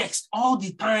be vexed all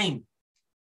the time,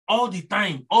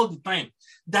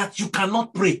 that you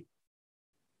cannot pray.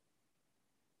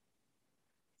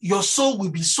 Your soul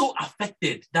will be so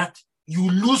affected that you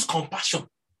lose compassion.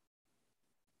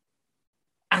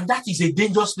 And that is a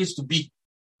dangerous place to be.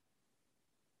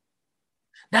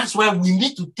 That's why we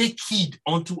need to take heed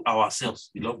unto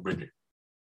ourselves, beloved brethren.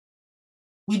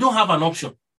 We don't have an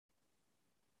option.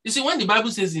 You see, when the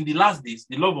Bible says in the last days,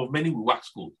 the love of many will wax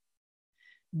cold,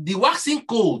 the waxing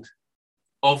cold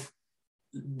of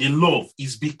the love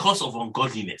is because of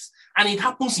ungodliness. And it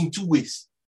happens in two ways.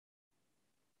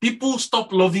 People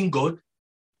stop loving God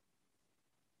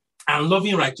and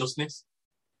loving righteousness.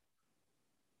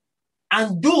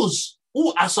 And those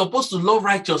who are supposed to love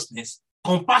righteousness,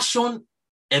 compassion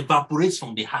evaporates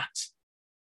from the heart.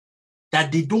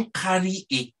 That they don't carry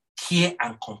a care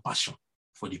and compassion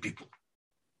for the people.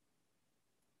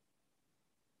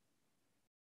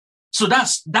 So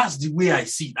that's the way I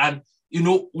see it. And, you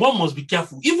know, one must be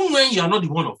careful. Even when you are not the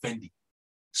one offending,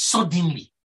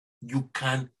 suddenly you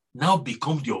can now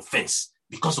become the offense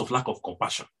because of lack of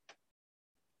compassion.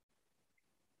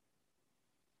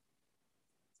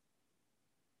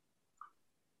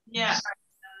 Yeah.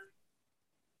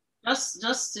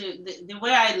 Just to the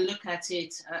way I look at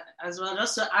it as well,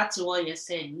 just to add to what you're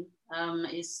saying,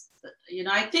 is, you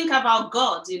know, I think about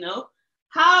God, you know,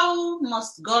 how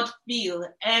must God feel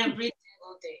every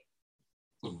single day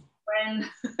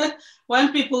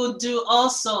when people do all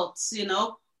sorts, you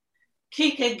know,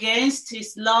 kick against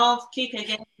his love, kick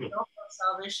against the love of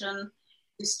salvation,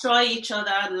 destroy each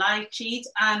other, lie, cheat,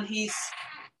 and you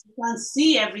can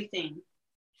see everything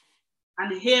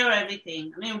and hear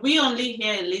everything. I mean, we only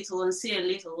hear a little and see a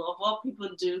little of what people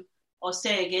do or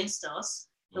say against us.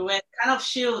 So we're kind of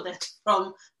shielded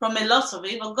from a lot of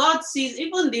it. But God sees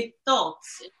even the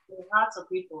thoughts in the hearts of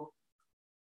people.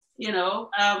 You know,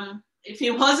 if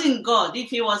he wasn't God, if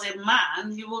he was a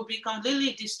man, he would be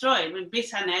completely destroyed with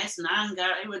bitterness and anger.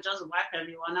 He would just wipe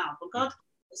everyone out. But God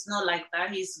is not like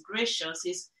that. He's gracious.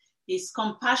 His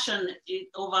compassion, it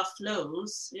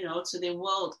overflows, you know, to the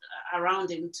world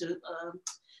around him, to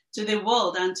the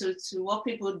world and to what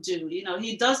people do. You know,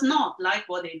 he does not like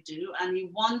what they do, and he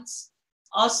wants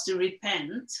us to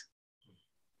repent.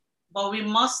 But we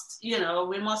must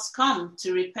come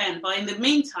to repent. But in the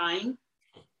meantime,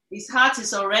 his heart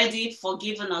is already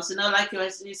forgiven us. You know, like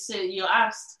you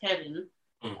asked Kevin,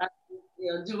 you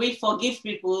know, do we forgive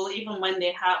people even when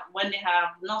they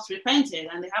have not repented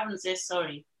and they haven't said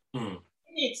sorry?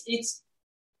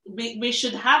 We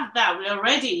should have that. We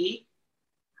already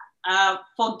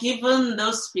forgiven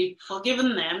those people,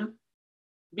 forgiven them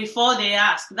before they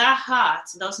ask. That heart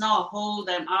does not hold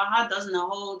them. Our heart doesn't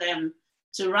hold them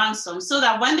to ransom, so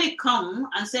that when they come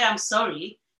and say, I'm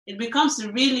sorry, it becomes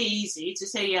really easy to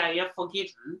say, yeah, you're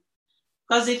forgiven.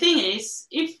 Because the thing is,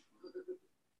 if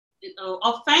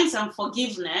offense and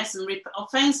forgiveness and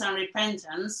offense and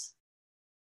repentance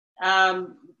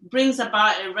brings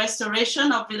about a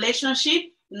restoration of relationship,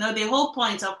 You know, the whole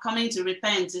point of coming to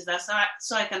repent is that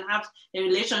so I can have a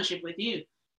relationship with you.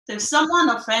 So if someone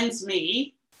offends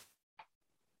me,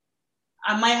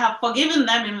 I might have forgiven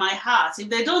them in my heart. If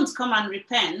they don't come and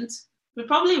repent, we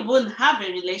probably wouldn't have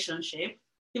a relationship,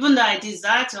 even though I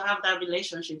desire to have that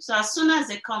relationship. So as soon as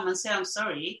they come and say, I'm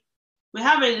sorry, we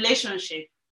have a relationship.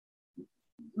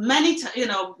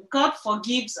 God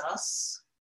forgives us.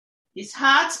 His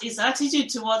heart, his attitude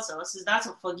towards us is that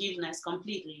of forgiveness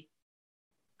completely.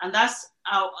 And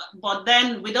but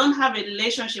then we don't have a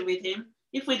relationship with him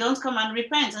if we don't come and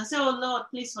repent and say, oh Lord,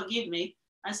 please forgive me.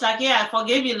 And it's like, yeah, I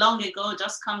forgave you long ago,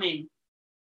 just come in.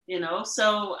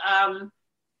 So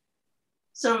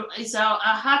it's our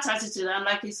heart attitude. And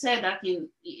like you said,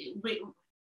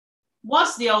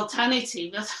 what's the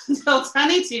alternative? The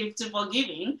alternative to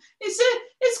forgiving is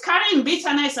carrying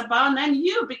bitterness about, and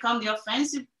you become the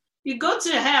offensive. You go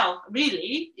to hell,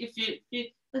 really. If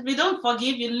we don't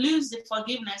forgive, you lose the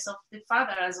forgiveness of the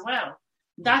Father as well.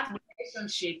 That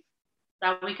relationship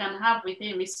that we can have with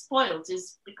him is spoiled,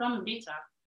 is become bitter.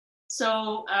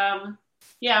 So,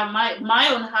 my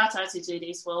own heart attitude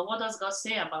is, well, what does God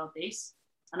say about this?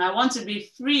 And I want to be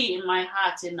free in my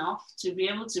heart enough to be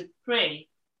able to pray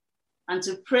and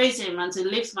to praise him and to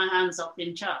lift my hands up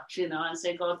in church, and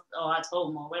say, God, or at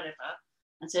home or wherever,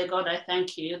 and say, God, I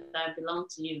thank you that I belong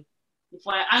to you. If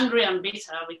we're angry and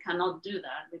bitter, we cannot do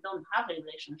that. We don't have a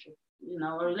relationship.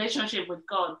 A relationship with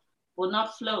God will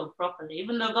not flow properly,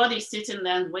 even though God is sitting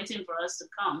there and waiting for us to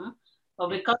come. But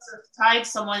because we've tied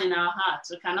someone in our hearts,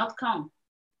 we cannot come,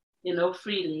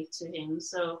 freely to him.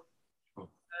 So,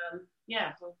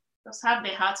 just have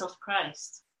the heart of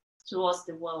Christ towards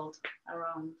the world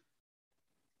around.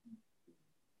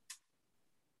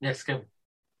 Yes, Kevin.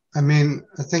 I mean,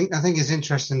 I think it's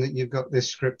interesting that you've got this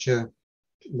scripture.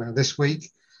 Well, this week,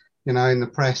 in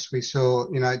the press, we saw,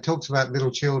 it talks about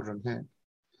little children here.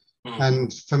 Mm-hmm.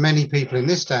 And for many people in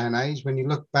this day and age, when you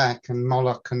look back and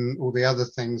Moloch and all the other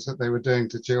things that they were doing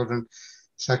to children,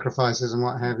 sacrifices and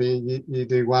what have you, you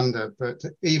do wonder. But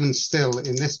even still,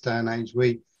 in this day and age,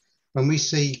 when we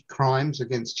see crimes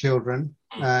against children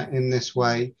in this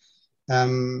way,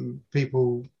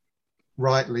 people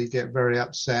rightly get very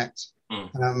upset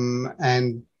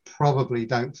and probably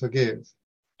don't forgive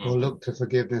or look to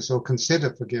forgiveness or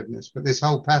consider forgiveness. But this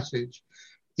whole passage,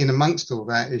 in amongst all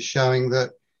that, is showing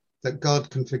that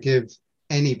God can forgive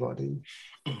anybody,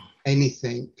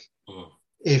 anything,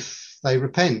 if they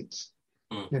repent,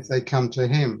 if they come to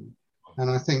him.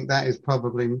 And I think that is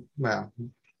probably,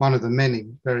 one of the many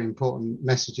very important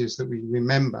messages that we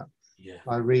remember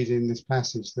by reading this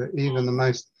passage, that even the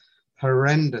most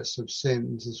horrendous of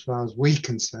sins, as far as we're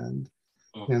concerned,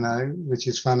 which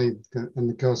is funny,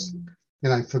 and of course,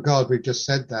 for God, we've just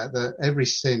said that every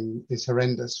sin is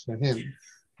horrendous for him.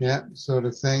 Yeah, sort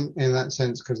of thing in that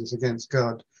sense, because it's against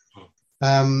God. So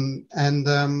I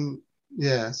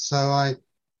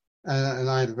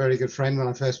had a very good friend when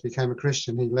I first became a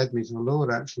Christian. He led me to the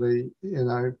Lord, actually.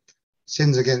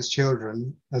 Sins against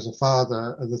children as a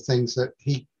father are the things that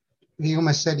he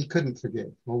almost said he couldn't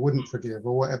forgive or wouldn't forgive,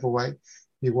 or whatever way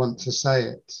you want to say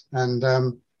it. And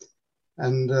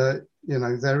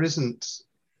there isn't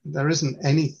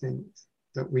anything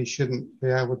that we shouldn't be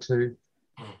able to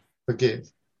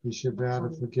forgive. We should be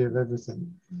able to forgive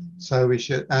everything. So we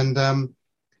should. And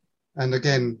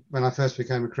again, when I first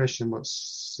became a Christian,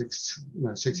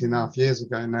 16.5 years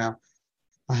ago now,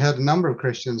 I heard a number of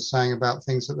Christians saying about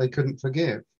things that they couldn't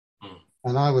forgive.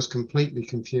 And I was completely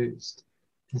confused.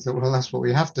 I thought, well, that's what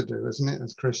we have to do, isn't it,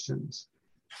 as Christians?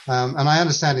 And I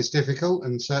understand it's difficult,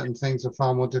 and certain things are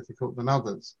far more difficult than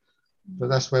others. But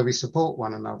that's where we support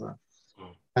one another.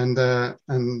 And of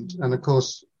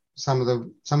course, some of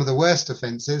the worst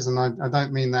offences, and I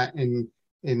don't mean that in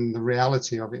the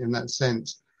reality of it in that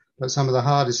sense, but some of the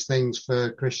hardest things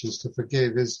for Christians to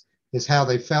forgive is how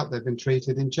they felt they've been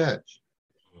treated in church,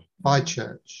 by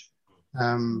church,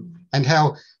 and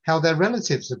how their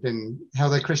relatives have been, how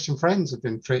their Christian friends have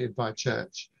been treated by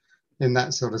church in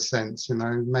that sort of sense.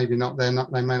 Maybe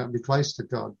they may not be close to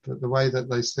God, but the way that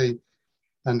they see,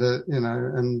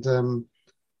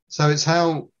 so it's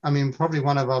probably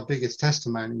one of our biggest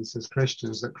testimonies as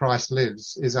Christians that Christ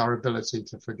lives is our ability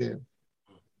to forgive.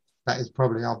 That is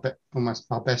probably almost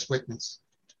our best witness.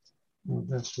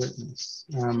 It's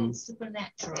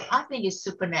supernatural. I think it's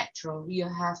supernatural. You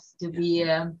have to be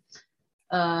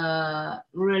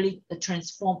really a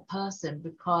transformed person,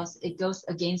 because it goes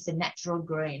against the natural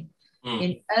grain.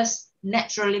 In us,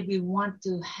 naturally, we want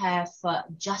to have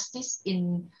justice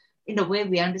in the way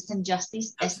we understand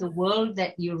justice. As the world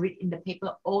that you read in the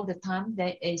paper all the time,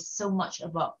 there is so much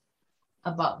about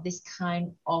this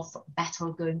kind of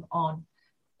battle going on.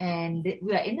 and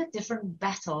we are in a different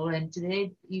battle. And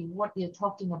today, what you're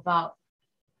talking about,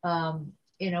 we are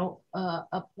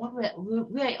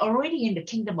already in the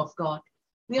kingdom of God.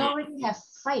 We already have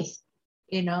faith.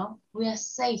 We are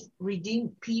safe,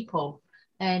 redeemed people,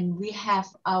 and we have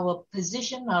our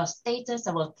position, our status,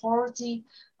 our authority,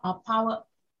 our power,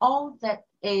 all that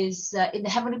is in the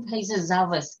heavenly places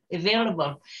of us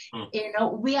available.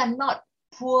 We are not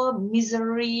poor,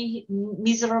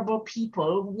 miserable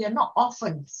people. We are not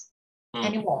orphans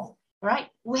anymore, right?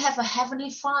 We have a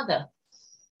heavenly Father.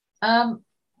 And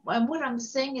what I'm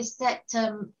saying is that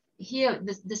here,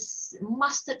 this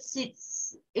mustard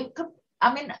seeds,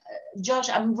 Josh,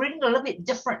 I'm reading a little bit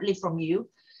differently from you.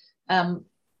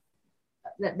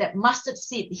 That mustard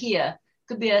seed here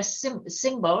could be a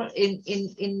symbol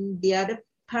in the other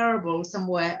parable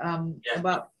somewhere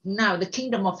about now the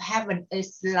kingdom of heaven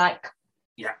is like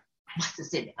mustard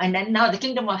seed, and then now the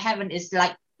kingdom of heaven is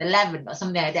like the leaven or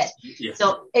something like that. Yeah.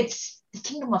 So it's the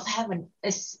kingdom of heaven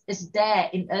is there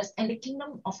in us, and the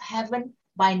kingdom of heaven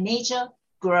by nature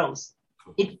grows.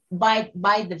 It by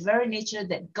the very nature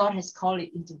that God has called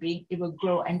it into being, it will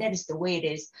grow, and that is the way it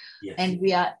is. Yes. And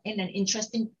we are in an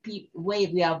interesting way.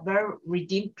 We are very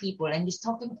redeemed people, and he's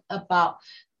talking about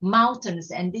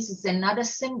mountains, and this is another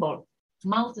symbol.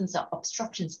 Mountains are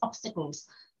obstructions, obstacles,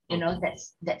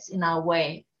 that's in our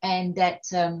way, and that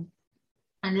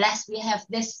unless we have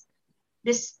this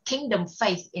kingdom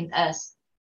faith in us.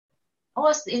 I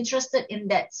was interested in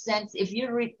that sense. If you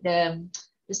read the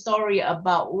story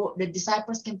about what the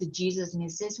disciples came to Jesus, and he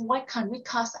says, why can't we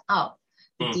cast out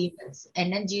the demons?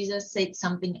 And then Jesus said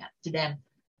something to them.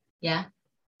 Yeah.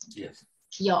 Yes.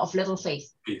 You're of little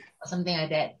faith, or something like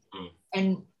that.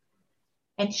 And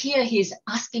here he's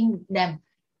asking them,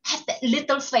 have that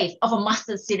little faith of a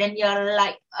mustard seed, and you're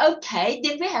like, okay,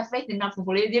 didn't we have faith enough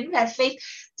for you? Didn't we have faith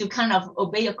to kind of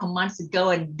obey your commands to go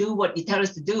and do what you tell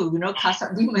us to do, cast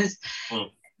out demons?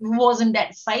 Wasn't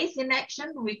that faith in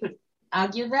action? We could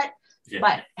argue that. Yeah.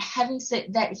 But having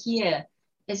said that, here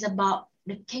is about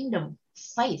the kingdom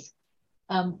faith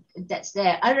that's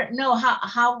there. I don't know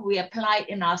how we apply it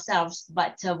in ourselves,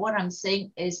 but what I'm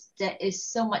saying is there is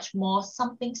so much more,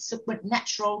 something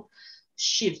supernatural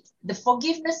shift. The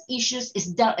forgiveness issues is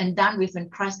dealt and done with when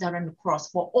Christ died on the cross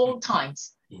for all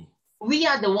times. We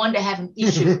are the one that have an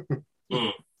issue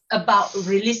about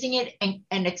releasing it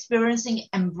and experiencing it,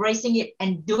 embracing it,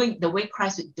 and doing the way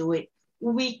Christ would do it.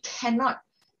 We cannot,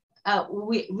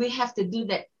 we have to do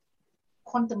that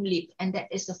quantum leap, and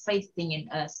that is a faith thing in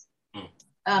us.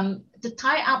 To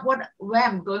tie up where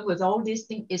I'm going with all these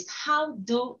things is, how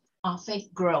do our faith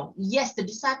grow? Yes, the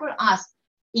disciple asked,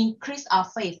 increase our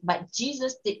faith, but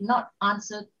Jesus did not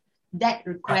answer that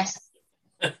request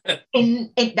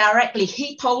indirectly.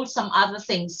 He told some other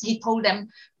things. He told them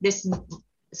this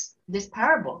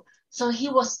parable. So he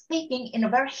was speaking in a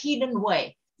very hidden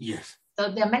way. Yes.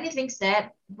 So there are many things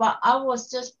there, but I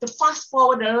was just to fast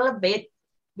forward a little bit,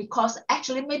 because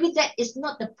actually maybe that is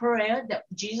not the prayer that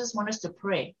Jesus wants us to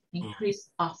pray. Increase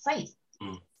our faith.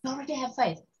 We already have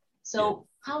faith. So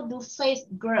how do faith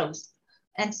grows?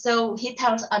 And so he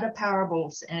tells other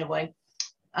parables anyway.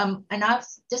 And I've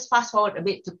just fast forward a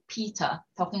bit to Peter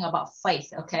talking about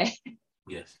faith. Okay.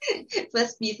 Yes.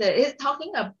 First Peter is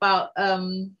talking about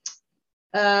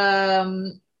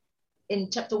in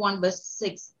chapter 1, verse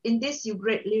 6, in this you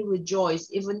greatly rejoice,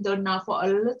 even though now for a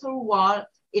little while,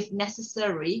 if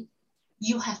necessary,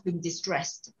 you have been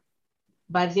distressed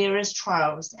by various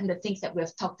trials and the things that we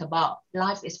have talked about.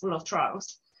 Life is full of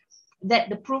trials. That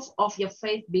the proof of your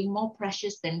faith being more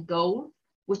precious than gold,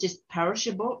 which is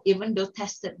perishable, even though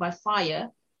tested by fire,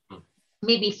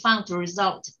 may be found to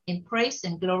result in praise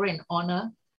and glory and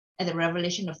honor at the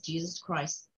revelation of Jesus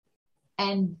Christ.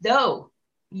 And though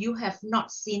you have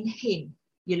not seen him,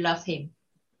 you love him.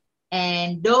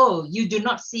 And though you do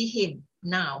not see him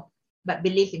now, but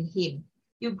believe in him,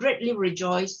 you greatly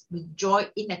rejoice with joy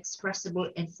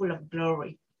inexpressible and full of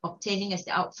glory, obtaining as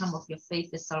the outcome of your faith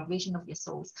the salvation of your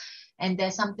souls. And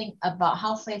there's something about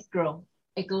how faith grows.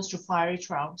 It goes through fiery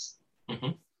trials.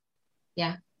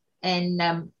 Yeah. And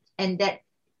that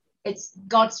it's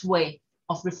God's way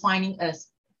of refining us.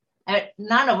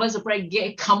 None of us will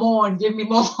pray, come on, give me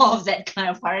more of that kind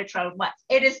of fiery trial, but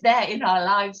it is there in our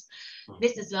lives.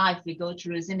 This is life we go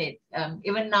through, isn't it?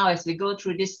 Even now, as we go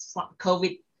through this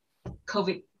COVID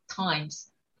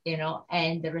times,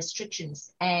 and the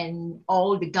restrictions and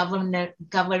all the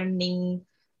governing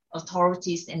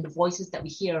authorities and the voices that we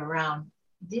hear around,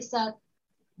 these are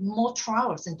more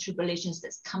trials and tribulations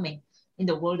that's coming in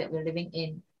the world that we're living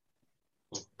in.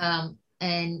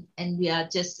 And we are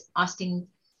just asking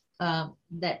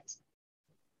that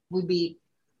we be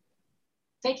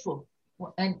faithful.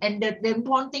 And the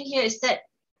important thing here is that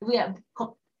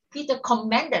Peter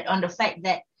commented on the fact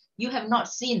that you have not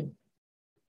sinned.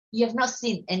 You have not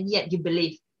sinned, and yet you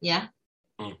believe. Yeah.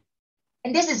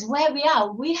 And this is where we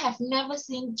are. We have never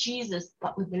seen Jesus,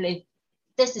 but we believe.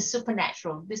 This is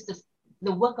supernatural. This is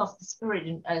the work of the Spirit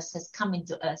in us has come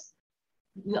into us.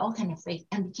 We all can have faith,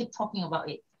 and we keep talking about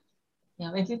it.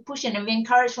 If we push and we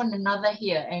encourage one another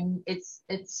here, and it's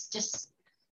just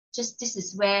this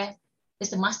is where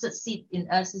it's a mustard seed in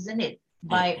us, isn't it?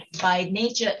 By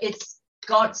nature, it's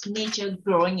God's nature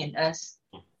growing in us.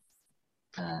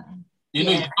 You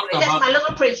talked that's about my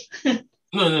little preach.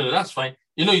 No, that's fine.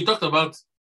 You talked about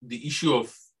the issue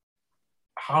of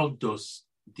how does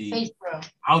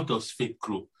faith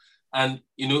grow, and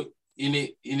in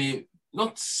a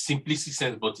not simplistic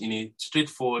sense, but in a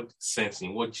straightforward sense,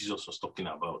 in what Jesus was talking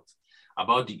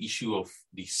about the issue of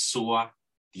the sower,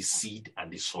 the seed, and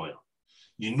the soil.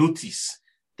 You notice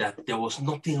that there was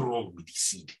nothing wrong with the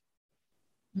seed.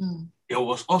 There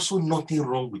was also nothing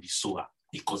wrong with the sower,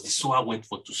 because the sower went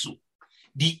forth to sow.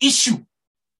 The issue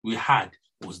we had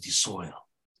was the soil.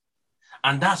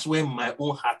 And that's where my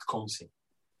own heart comes in.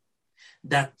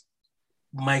 That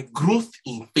my growth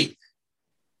in faith,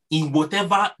 in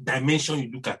whatever dimension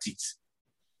you look at it,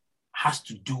 has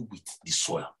to do with the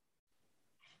soil.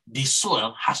 The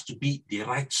soil has to be the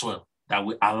right soil that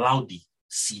will allow the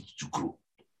seed to grow.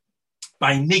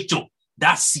 By nature,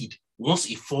 that seed, once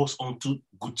it falls onto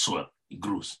good soil, it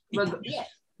grows. Yeah.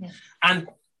 And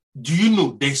do you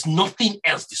know there's nothing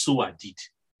else the sower did?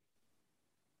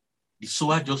 The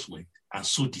sower just went and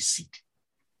sowed the seed.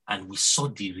 And we saw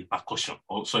the repercussion,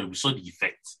 we saw the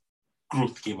effect.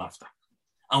 Growth came after.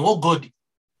 And what God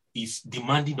is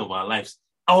demanding of our lives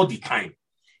all the time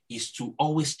is to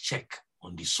always check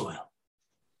on the soil.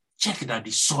 Check that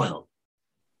the soil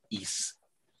is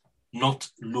not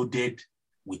loaded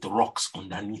with rocks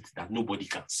underneath that nobody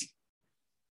can see.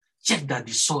 Check that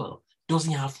the soil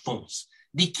doesn't have thorns.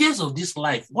 The cares of this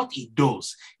life, what it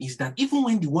does is that even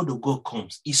when the word of God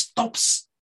comes, it stops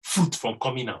fruit from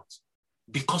coming out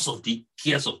because of the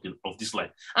cares of this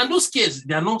life. And those cares,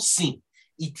 they are not sin.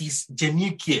 It is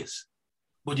genuine cares.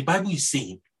 But the Bible is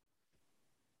saying,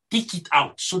 take it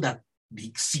out so that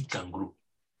the seed can grow.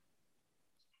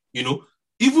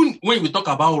 Even when we talk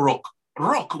about rock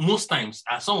most times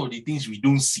are some of the things we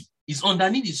don't see. It's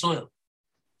underneath the soil.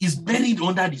 It's buried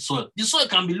under the soil. The soil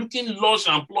can be looking lush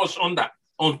and plush on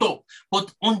top.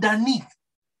 But underneath,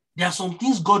 there are some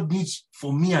things God needs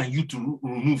for me and you to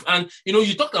remove. And,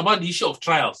 you talked about the issue of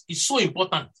trials. It's so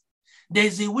important.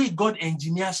 There's a way God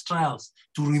engineers trials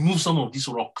to remove some of these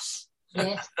rocks.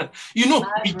 Yes.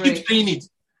 We keep saying it.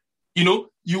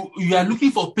 You are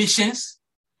looking for patience.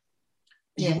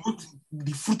 Yes. You want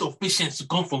the fruit of patience to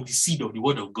come from the seed of the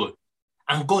word of God.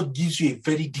 And God gives you a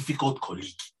very difficult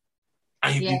colleague.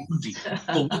 And you can do it.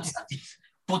 But what is it?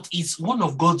 But it's one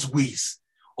of God's ways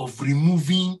of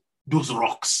removing those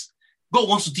rocks. God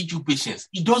wants to teach you patience.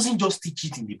 He doesn't just teach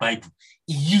it in the Bible.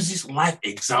 He uses life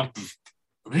example,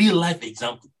 real life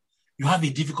example. You have a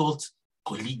difficult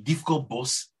colleague, difficult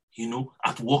boss,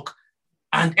 at work,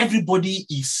 and everybody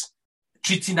is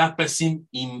treating that person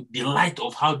in the light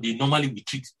of how they normally would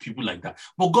treat people like that.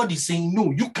 But God is saying,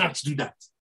 no, you can't do that.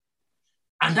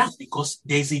 And that's because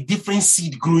there's a different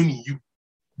seed growing in you.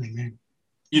 Amen.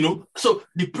 So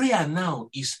the prayer now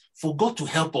is for God to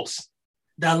help us.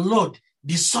 That, Lord,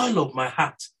 the soil of my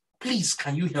heart, please,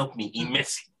 can you help me in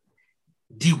mercy?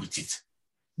 Deal with it.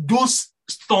 Those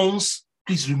stones,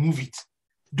 please remove it.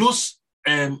 Those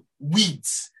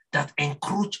weeds that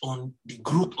encroach on the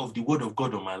growth of the word of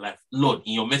God on my life, Lord,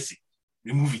 in your mercy,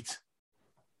 remove it.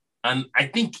 And I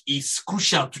think it's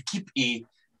crucial to keep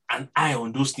an eye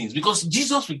on those things, because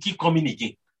Jesus will keep coming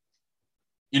again.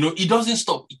 He doesn't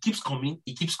stop. He keeps coming,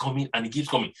 and he keeps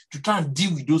coming to try and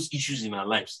deal with those issues in our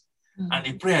lives. Mm-hmm. And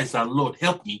the prayer is that, Lord,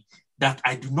 help me that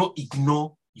I do not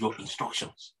ignore your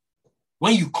instructions.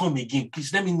 When you come again,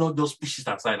 please let me not just push it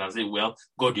aside and say, well,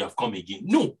 God, you have come again.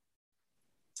 No.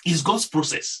 It's God's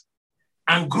process.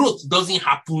 And growth doesn't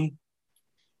happen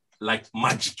like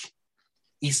magic.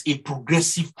 It's a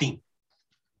progressive thing.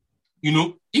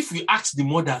 If we ask the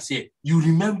mother, say, you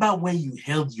remember when you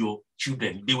held your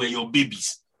children, they were your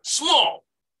babies, small.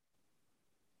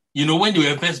 When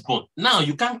they were first born. Now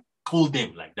you can't hold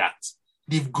them like that.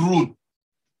 They've grown.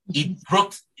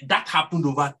 That happened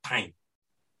over time.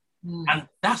 Mm. And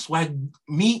that's why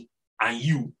me and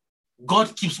you,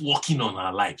 God keeps working on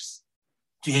our lives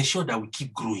to ensure that we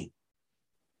keep growing.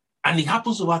 And it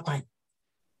happens over time.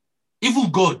 Even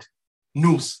God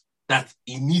knows that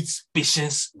he needs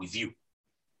patience with you.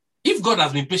 If God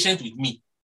has been patient with me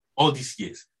all these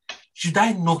years, should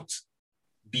I not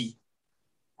be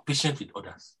patient with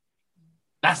others?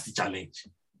 That's the challenge.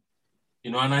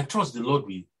 And I trust the Lord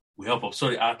will help us.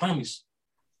 Sorry, our time is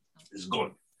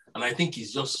gone. And I think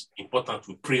it's just important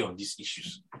to pray on these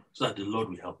issues so that the Lord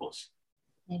will help us.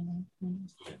 Amen. Amen.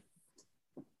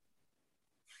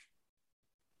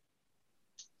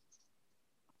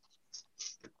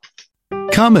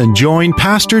 Come and join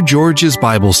Pastor George's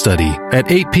Bible study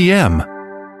at 8 p.m.